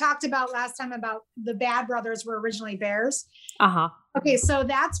 we talked about last time about the Bad Brothers were originally bears. Uh-huh. Okay, so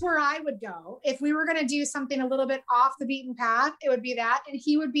that's where I would go. If we were going to do something a little bit off the beaten path, it would be that. And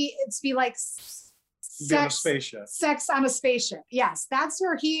it'd be like sex on a spaceship. Yes, that's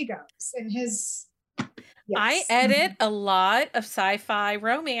where he goes in his... Yes. I edit a lot of sci-fi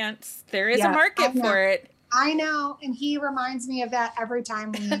romance. There is a market for it. I know. And he reminds me of that every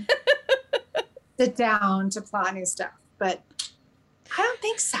time we sit down to plot new stuff. But I don't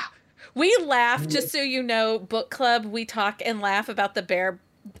think so. We laugh, just so you know, book club, we talk and laugh about the bear.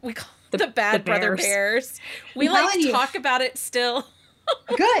 We call the Bad Brother Bears. We talk about it still.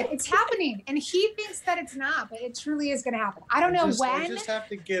 Good. It's happening. And he thinks that it's not, but it truly is going to happen. I don't know when. I just have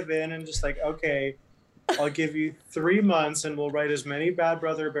to give in and just like, okay, I'll give you 3 months and we'll write as many Bad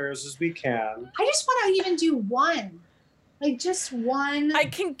Brother Bears as we can. I just want to even do one. Like just one. I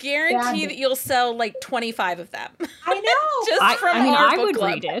can guarantee that you'll sell like 25 of them. I know. I would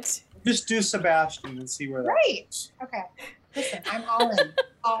read it. Just do Sebastian and see where that goes. Okay. Listen, I'm all in.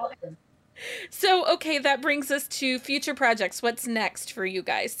 All in. So, okay, that brings us to future projects. What's next for you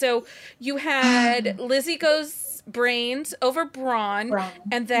guys? So you had Lizzie Goes Brains over Brawn,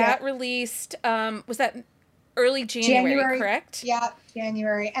 and that released, was that early January, correct? Yeah,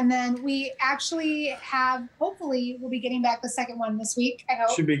 January. And then we actually have, hopefully, we'll be getting back the second one this week, I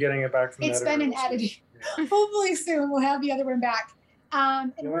hope. Should be getting it back from It's been in editing. Yeah. Hopefully soon we'll have the other one back.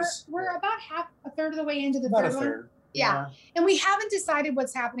 And we're about a third of the way into the third one. Yeah. And we haven't decided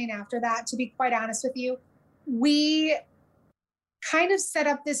what's happening after that, to be quite honest with you. We kind of set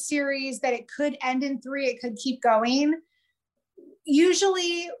up this series that it could end in 3, it could keep going.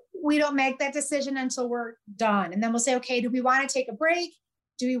 Usually we don't make that decision until we're done. And then we'll say, okay, do we want to take a break?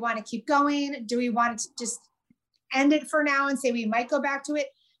 Do we want to keep going? Do we want to just end it for now and say we might go back to it?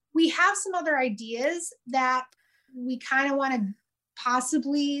 We have some other ideas that we kind of want to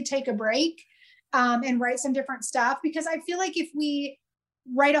possibly take a break and write some different stuff, because I feel like if we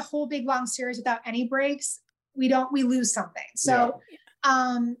write a whole big long series without any breaks, we lose something. So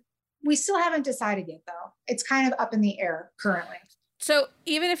we still haven't decided yet, though. It's kind of up in the air currently. So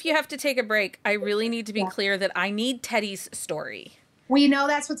even if you have to take a break, I really need to be clear that I need Teddy's story. We know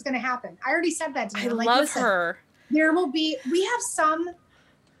that's what's going to happen. I already said that to him. I love her. We have some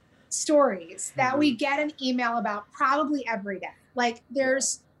stories that we get an email about probably every day. Like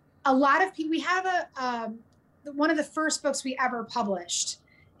there's a lot of people. We have one of the first books we ever published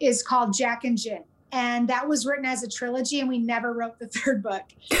is called Jack and Jin. And that was written as a trilogy, and we never wrote the 3rd book.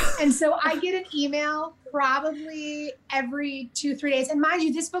 And so I get an email probably every 2-3 days. And mind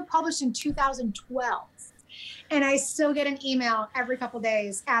you, this book published in 2012. And I still get an email every couple of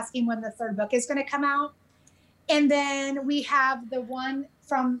days asking when the 3rd book is going to come out. And then we have the one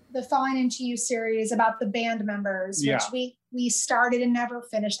from the Falling Into You series about the band members, which we started and never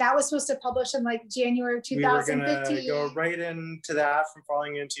finished. That was supposed to publish in like January of 2015. We were going to go right into that from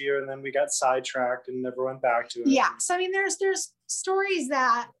Falling Into You, and then we got sidetracked and never went back to it. Yeah. So, I mean, there's stories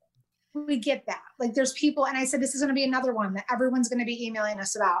that we get that. Like there's people, and I said, this is going to be another one that everyone's going to be emailing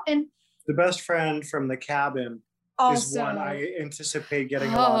us about. And The Best Friend from the Cabin is one I anticipate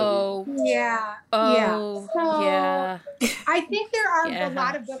getting a lot of. Yeah. Oh, yeah. I think there are a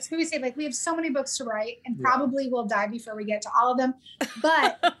lot of books. We say like we have so many books to write, and probably we'll die before we get to all of them.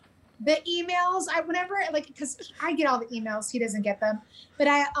 But the emails, because I get all the emails, he doesn't get them. But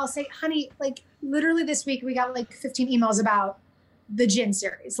I'll say, honey, like literally this week we got like 15 emails about the Jin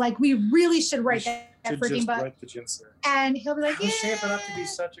series. Like we really should write that freaking book. Write the Jin series. And he'll be like, it's shaping up to be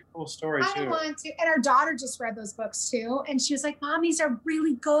such a cool story too. I want to. And our daughter just read those books too. And she was like, Mom, these are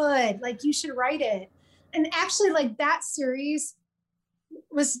really good. Like you should write it. And actually like that series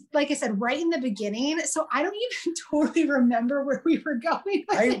was, like I said, right in the beginning. So I don't even totally remember where we were going.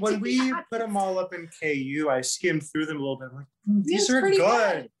 When we put them all up in KU, I skimmed through them a little bit. I'm like, these are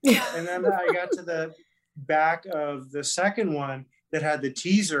good. And then I got to the back of the second one that had the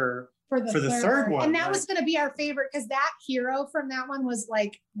teaser for the third one. And that right? was going to be our favorite because that hero from that one was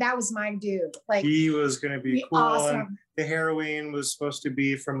like, that was my dude. Like, he was going to be cool. awesome. And the heroine was supposed to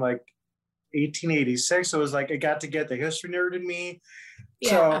be from like 1886. So it was like, I got to get the history nerd in me.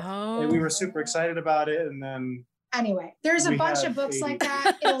 So and we were super excited about it. And then anyway, there's a we bunch have of books 80. like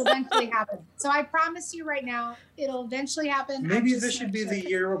that. It'll eventually happen. So I promise you right now, it'll eventually happen. maybe this should be the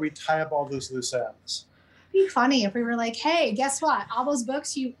year where we tie up all those loose ends. It'd be funny if we were like, hey, guess what? All those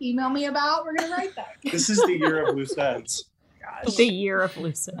books you email me about, we're gonna write them. This is the year of loose ends. Gosh. The year of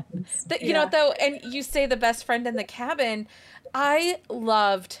loose ends. You know, though, and you say The Best Friend in the Cabin. I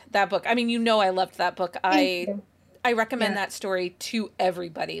loved that book. I mean, you know, I loved that book. I recommend that story to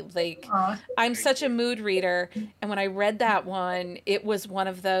everybody. Like, I'm such a mood reader. And when I read that one, it was one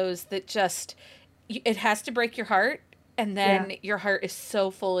of those that just, it has to break your heart. And then your heart is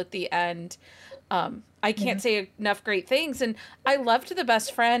so full at the end. I can't say enough great things. And I loved The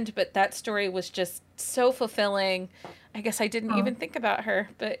Best Friend, but that story was just so fulfilling. I guess I didn't even think about her,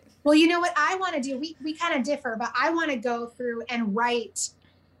 but. Well, you know what I want to do? We kind of differ, but I want to go through and write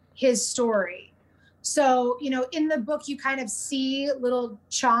his story. So, you know, in the book, you kind of see little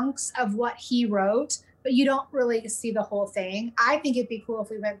chunks of what he wrote, but you don't really see the whole thing. I think it'd be cool if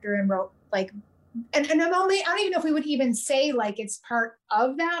we went through and wrote like, and I don't even know if we would even say like it's part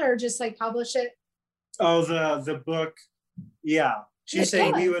of that or just like publish it. Oh, the book. Yeah. She's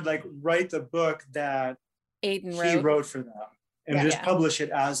saying we would like write the book that Aiden he wrote for them and just publish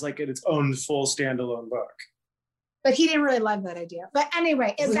it as like its own full standalone book. But he didn't really love that idea. But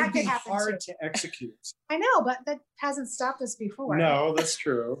anyway, that could happen hard too. to execute. I know, but that hasn't stopped us before. No, that's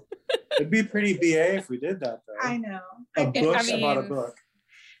true. It'd be pretty BA if we did that, though. I know. About a book.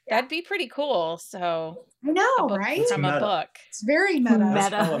 That'd be pretty cool. So I know, right? From a book. It's very meta.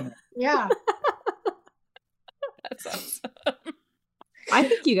 Meta. Yeah. That's awesome. I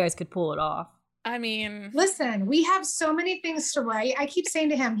think you guys could pull it off. I mean, listen, we have so many things to write. I keep saying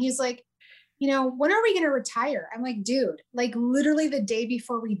to him, he's like, you know, when are we going to retire? I'm like, dude, like literally the day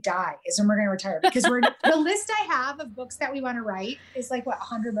before we die is when we're going to retire because the list I have of books that we want to write is like, what,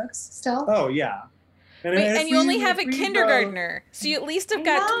 100 books still? Oh, yeah. And you only have a kindergartner. So you at least have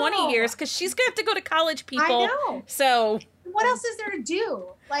got 20 years because she's going to have to go to college, people. I know. So what else is there to do?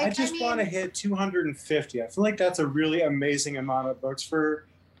 Like, I just want to hit 250. I feel like that's a really amazing amount of books for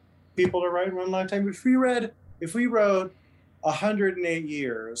people to write in one lifetime. If we wrote 108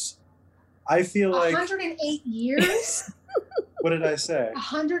 years, I feel like 108 years. What did I say?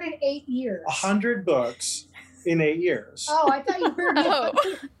 108 years. 100 books in 8 years. Oh, I thought you heard me.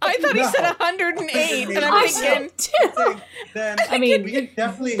 I thought he said 108, and I'm thinking. Then I mean, we could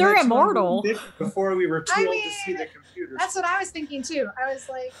definitely they're immortal. Before we were too old to see the computers. That's what I was thinking too. I was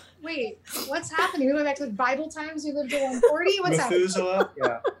like, wait, what's happening? We went back to the Bible times. We lived to 140. What's Methuselah? happening?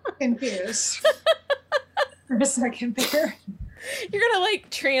 Yeah. Confused. For a second there. You're gonna like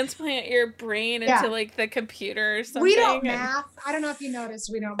transplant your brain into like the computer or something. We don't math. I don't know if you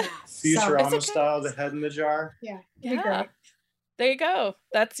noticed, we don't math. Futurama style, the head in the jar. Yeah. Yeah. There you go.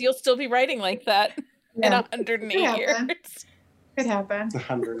 You'll still be writing like that in 108 years. It happened.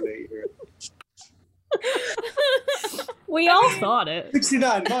 108 years. We all thought it.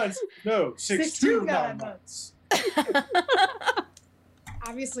 69 months. No, 629 months.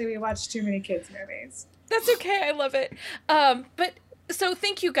 Obviously, we watched too many kids' movies. That's okay. I love it. But so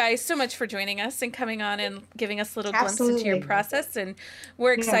thank you guys so much for joining us and coming on and giving us a little glimpse into your process. And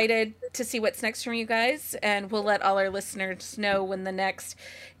we're excited to see what's next from you guys. And we'll let all our listeners know when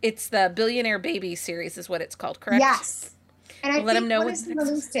it's the Billionaire Baby series is what it's called, correct? Yes. And we'll let them know what is the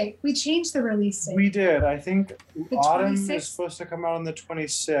release date? We changed the release date. We did. I think the Autumn 26th? is supposed to come out on the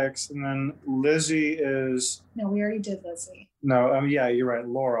 26th, and then Lizzie is. No, we already did Lizzie. No, yeah, you're right.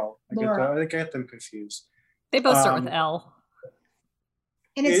 Laurel. Laurel. I get them confused. They both start with L.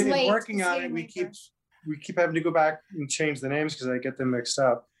 And it's late. Working on it, we keep having to go back and change the names because I get them mixed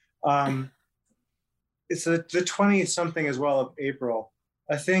up. It's the 20 something as well of April.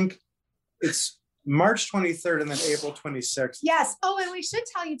 I think it's March 23rd and then April 26th. Yes. Oh, and we should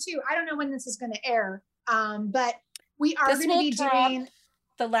tell you too. I don't know when this is going to air, but we are going to be doing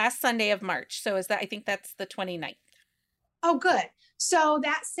the last Sunday of March. So I think that's the 29th. Oh, good. So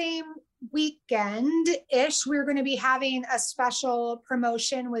that same weekend-ish, we're going to be having a special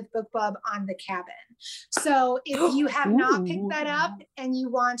promotion with BookBub on the Cabin. So if you have not picked that up and you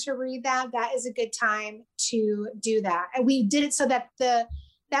want to read that is a good time to do that. And we did it so that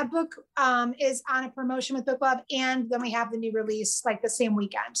that book is on a promotion with BookBub, and then we have the new release like the same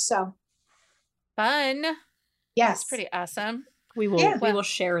weekend. So fun. Yes. That's pretty awesome. We will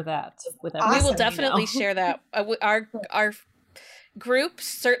share that with everyone. We will definitely share that. Our Group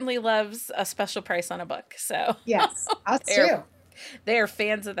certainly loves a special price on a book. So Yes, us They're- too. they are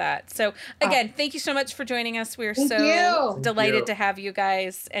fans of that. So again, thank you so much for joining us. We're Thank so you. delighted you. to have you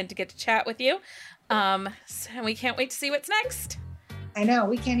guys and to get to chat with you. And we can't wait to see what's next. I know,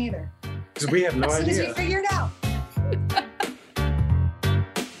 we can't either. Because we have no As soon as we idea. figure it out.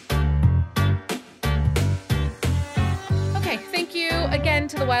 Okay, thank you again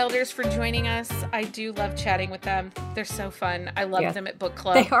to the Wilders for joining us. I do love chatting with them. They're so fun. I love Yeah. them at book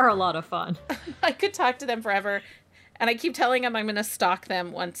club. They are a lot of fun. I could talk to them forever. And I keep telling them I'm going to stalk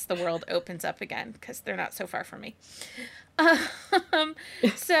them once the world opens up again because they're not so far from me.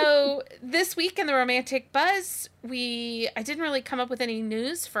 So this week in the Romantic Buzz, I didn't really come up with any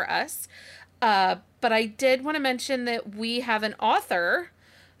news for us, but I did want to mention that we have an author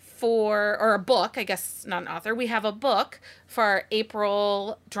or a book, I guess not an author. We have a book for our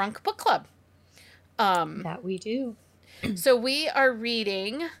April Drunk Book Club. That we do. So we are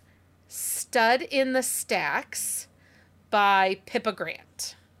reading Stud in the Stacks by Pippa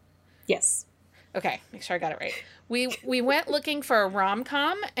Grant. Yes. Okay, make sure I got it right. We went looking for a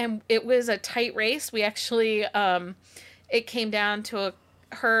rom-com and it was a tight race. We actually it came down to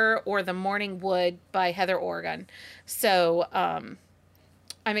Her or The Morning Wood by Heather Oregon. So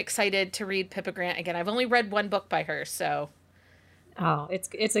I'm excited to read Pippa Grant again. I've only read one book by her, so Oh,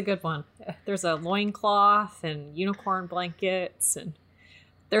 it's a good one. There's a loincloth and unicorn blankets, and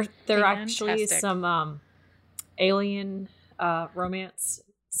there actually is Fantastic. some alien romance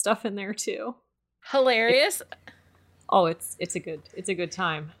stuff in there too. hilarious. Oh, it's a good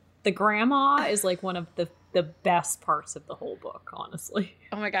time. The grandma is like one of the best parts of the whole book, honestly.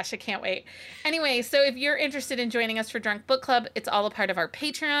 Oh my gosh, I can't wait. Anyway, so if you're interested in joining us for Drunk Book Club, it's all a part of our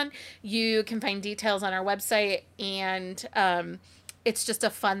Patreon. You can find details on our website, and it's just a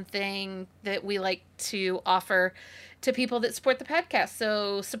fun thing that we like to offer to people that support the podcast.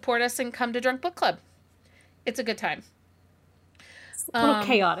 So support us and come to Drunk Book Club. It's a good time. It's a little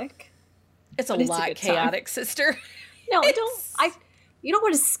chaotic. It's a But it's a lot good time. chaotic, sister. No, It's- you don't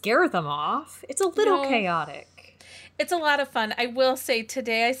want to scare them off. It's a little No. chaotic. It's a lot of fun. I will say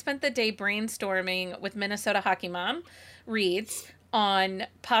today I spent the day brainstorming with Minnesota Hockey Mom Reads on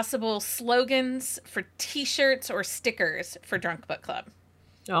possible slogans for t-shirts or stickers for Drunk Book Club.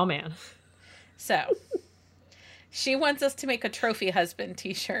 Oh man. So she wants us to make a trophy husband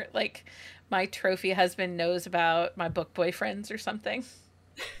t-shirt, like my trophy husband knows about my book boyfriends or something.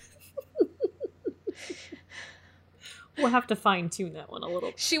 We'll have to fine tune that one a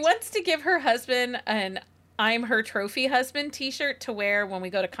little. She wants to give her husband an I'm her trophy husband t-shirt to wear when we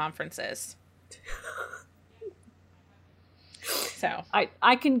go to conferences. So,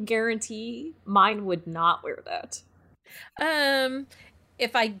 I can guarantee mine would not wear that.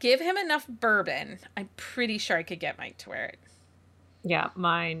 if I give him enough bourbon, I'm pretty sure I could get Mike to wear it. Yeah,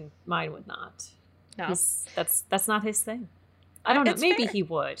 mine would not. No. That's not his thing. I don't know. It's Maybe fair. he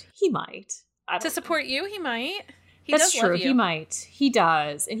would. He might. I don't To know. support you, he might. He That's does true. love you. He might. He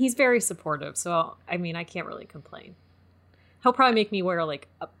does, and he's very supportive. So I mean, I can't really complain. He'll probably make me wear like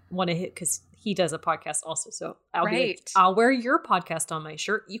one of his because he does a podcast also. So I'll be like, Right. I'll wear your podcast on my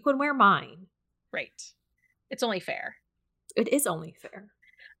shirt. You can wear mine. Right. It's only fair. It is only fair.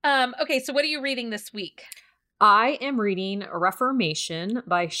 Okay, so what are you reading this week? I am reading Reformation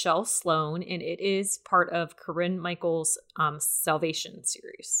by Shel Sloan, and it is part of Corinne Michaels' Salvation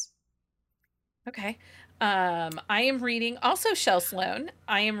series. Okay. I am reading also Shel Sloan.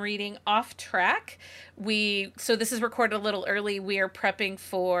 I am reading Off Track. So this is recorded a little early. We are prepping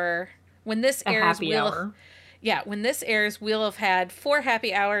for when this A airs. happy hour. Yeah, when this airs, we'll have had 4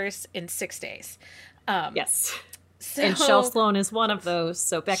 happy hours in 6 days. Yes. So And Shel Sloan is one of those.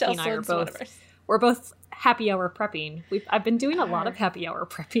 So Becky Shel and I are Sloan's one of both ours. we're both happy hour prepping. I've been doing a lot of happy hour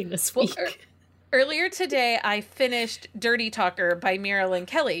prepping this Well, week. Earlier today, I finished Dirty Talker by Mira Lynn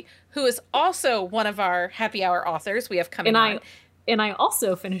Kelly, who is also one of our happy hour authors we have coming on. And I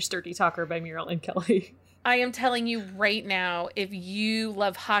also finished Dirty Talker by Mira Lynn Kelly. I am telling you right now, if you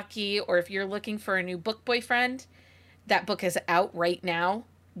love hockey or if you're looking for a new book boyfriend, that book is out right now.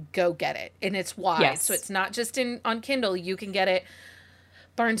 Go get it. And it's wide. Yes. So it's not just on Kindle. You can get it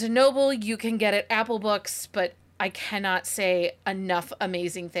Barnes & Noble. You can get it Apple Books. But I cannot say enough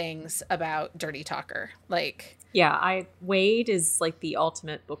amazing things about Dirty Talker. Like, Yeah, Wade is like the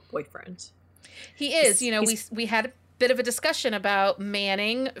ultimate book boyfriend. he is. He's- You know, we had a bit of a discussion about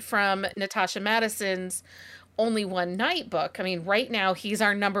Manning from Natasha Madison's Only One Night book. I mean, right now he's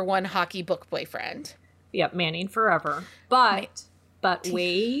our number one hockey book boyfriend. Yep, Manning forever. But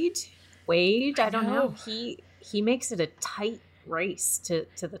Wade, I don't know. know. He makes it a tight race to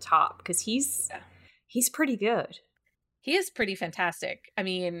the top because he's pretty good. He is pretty fantastic. I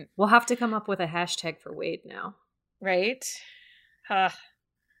mean, We'll have to come up with a hashtag for Wade now. right?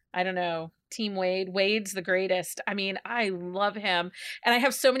 I don't know. Team Wade. Wade's the greatest. I mean, I love him. And I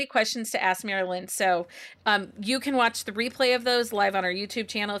have so many questions to ask Marilyn. So you can watch the replay of those live on our YouTube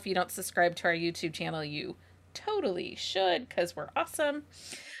channel. If you don't subscribe to our YouTube channel, you totally should, because we're awesome.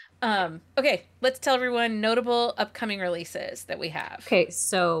 Okay, let's tell everyone notable upcoming releases that we have. Okay,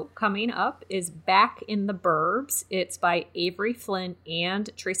 so coming up is Back in the Burbs. It's by Avery Flynn and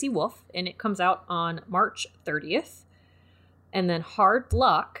Tracy Wolf, and it comes out on March 30th. And then Hard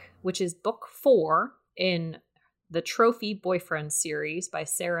Luck, which is book 4 in the Trophy Boyfriend series by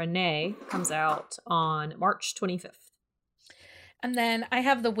Sarah Ney, comes out on March 25th. And then I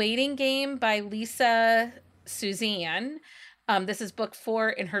have The Waiting Game by Lisa Suzanne. This is book 4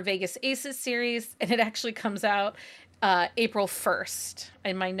 in her Vegas Aces series, and it actually comes out April 1st.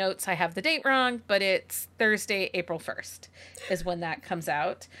 In my notes, I have the date wrong, but it's Thursday, April 1st is when that comes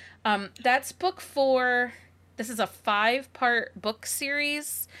out. That's book 4. This is a 5-part book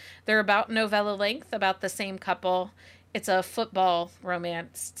series. They're about novella length, about the same couple. It's a football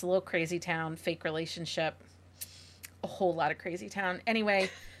romance. It's a little crazy town, fake relationship. A whole lot of crazy town.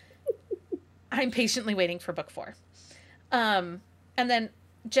 Anyway, I'm patiently waiting for book 4. And then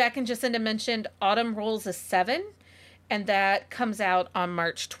Jack and Jacinda mentioned Autumn Rolls a 7, and that comes out on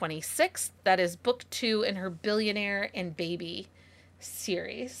March 26th. That is book 2 in her Billionaire and Baby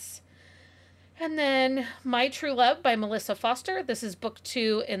series. And then My True Love by Melissa Foster. This is book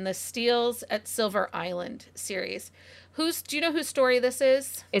 2 in the Steals at Silver Island series. Do you know whose story this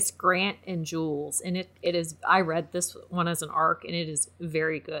is? It's Grant and Jules, and it is, I read this one as an arc, and it is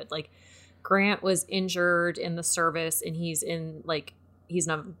very good. Like, Grant was injured in the service, and he's in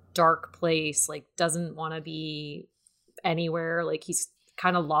a dark place, like doesn't want to be anywhere, like he's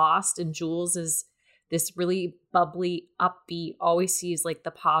kind of lost, and Jules is this really bubbly, upbeat, always sees like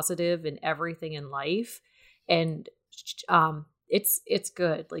the positive in everything in life. And it's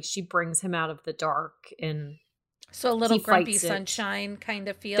good. Like, she brings him out of the dark, and so a little grumpy sunshine kind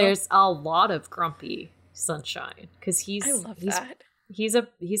of feel. There's a lot of grumpy sunshine, because I love that. He's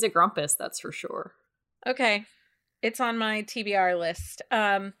a grumpus, that's for sure. Okay. It's on my TBR list.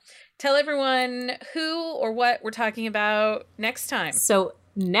 Tell everyone who or what we're talking about next time. So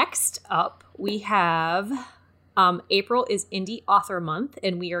next up, we have April is Indie Author Month,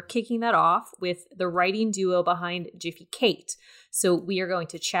 and we are kicking that off with the writing duo behind Jiffy Kate. So we are going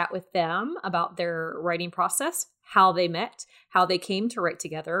to chat with them about their writing process, how they met, how they came to write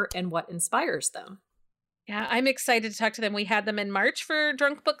together, and what inspires them. Yeah, I'm excited to talk to them. We had them in March for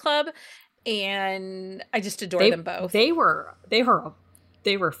Drunk Book Club, and I just adore them both. They were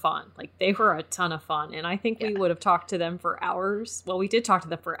fun. Like, they were a ton of fun, and I think we would have talked to them for hours. Well, we did talk to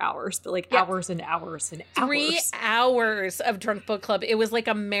them for hours, but hours and hours and hours. 3 hours of Drunk Book Club. It was like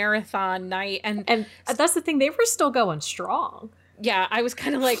a marathon night, and that's the thing. They were still going strong. Yeah, I was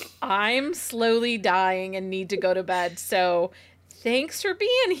kind of like, I'm slowly dying and need to go to bed. So, thanks for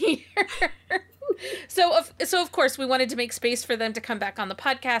being here. So of course, we wanted to make space for them to come back on the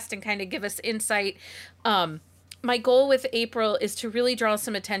podcast and kind of give us insight. My goal with April is to really draw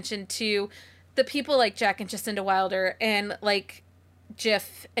some attention to the people like Jack and Jacinda Wilder and like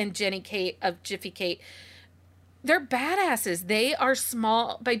Jiff and Jenny Kate of Jiffy Kate. They're badasses. They are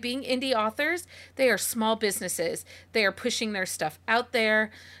small. By being indie authors, they are small businesses. They are pushing their stuff out there,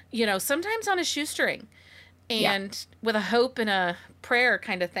 sometimes on a shoestring and with a hope and a prayer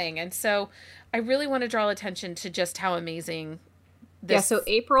kind of thing. And so I really want to draw attention to just how amazing this. Yeah, so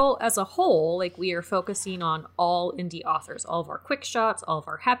April as a whole, we are focusing on all indie authors, all of our quick shots, all of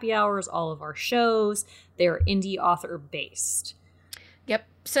our happy hours, all of our shows. They're indie author based. Yep.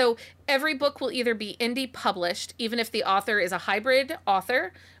 So every book will either be indie published, even if the author is a hybrid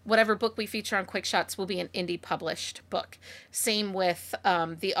author. Whatever book we feature on Quick Shots will be an indie published book. Same with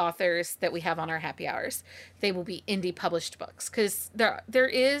the authors that we have on our happy hours. They will be indie published books, because there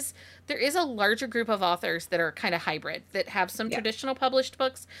is a larger group of authors that are kind of hybrid, that have some traditional published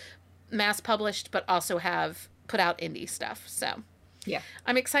books, mass published, but also have put out indie stuff. So yeah,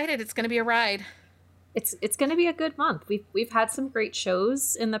 I'm excited. It's going to be a ride. It's going to be a good month. We've had some great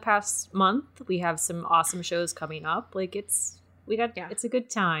shows in the past month. We have some awesome shows coming up. It's a good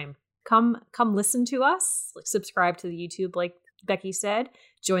time. Come listen to us. Subscribe to the YouTube, like Becky said.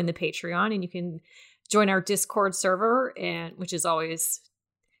 Join the Patreon, and you can join our Discord server, and which is always,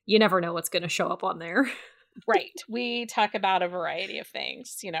 you never know what's going to show up on there. Right. We talk about a variety of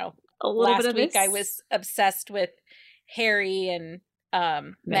things. A little last bit of week this. I was obsessed with Harry and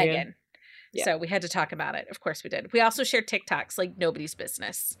Meghan. Yeah. So we had to talk about it. Of course we did. We also shared TikToks like nobody's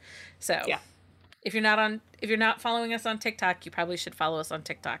business. So yeah. If you're not following us on TikTok, you probably should follow us on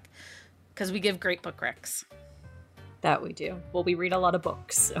TikTok because we give great book recs. That we do. Well, we read a lot of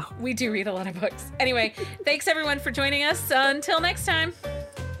books. So. We do read a lot of books. Anyway, thanks everyone for joining us. Until next time.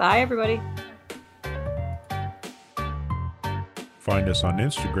 Bye, everybody. Find us on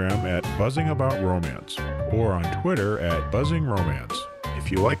Instagram at BuzzingAboutRomance or on Twitter at BuzzingRomance.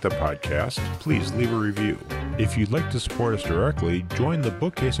 If you like the podcast, please leave a review. If you'd like to support us directly, join the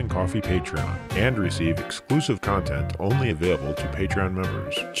Bookcase and Coffee Patreon and receive exclusive content only available to Patreon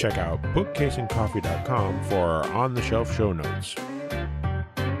members. Check out bookcaseandcoffee.com for our on-the-shelf show notes.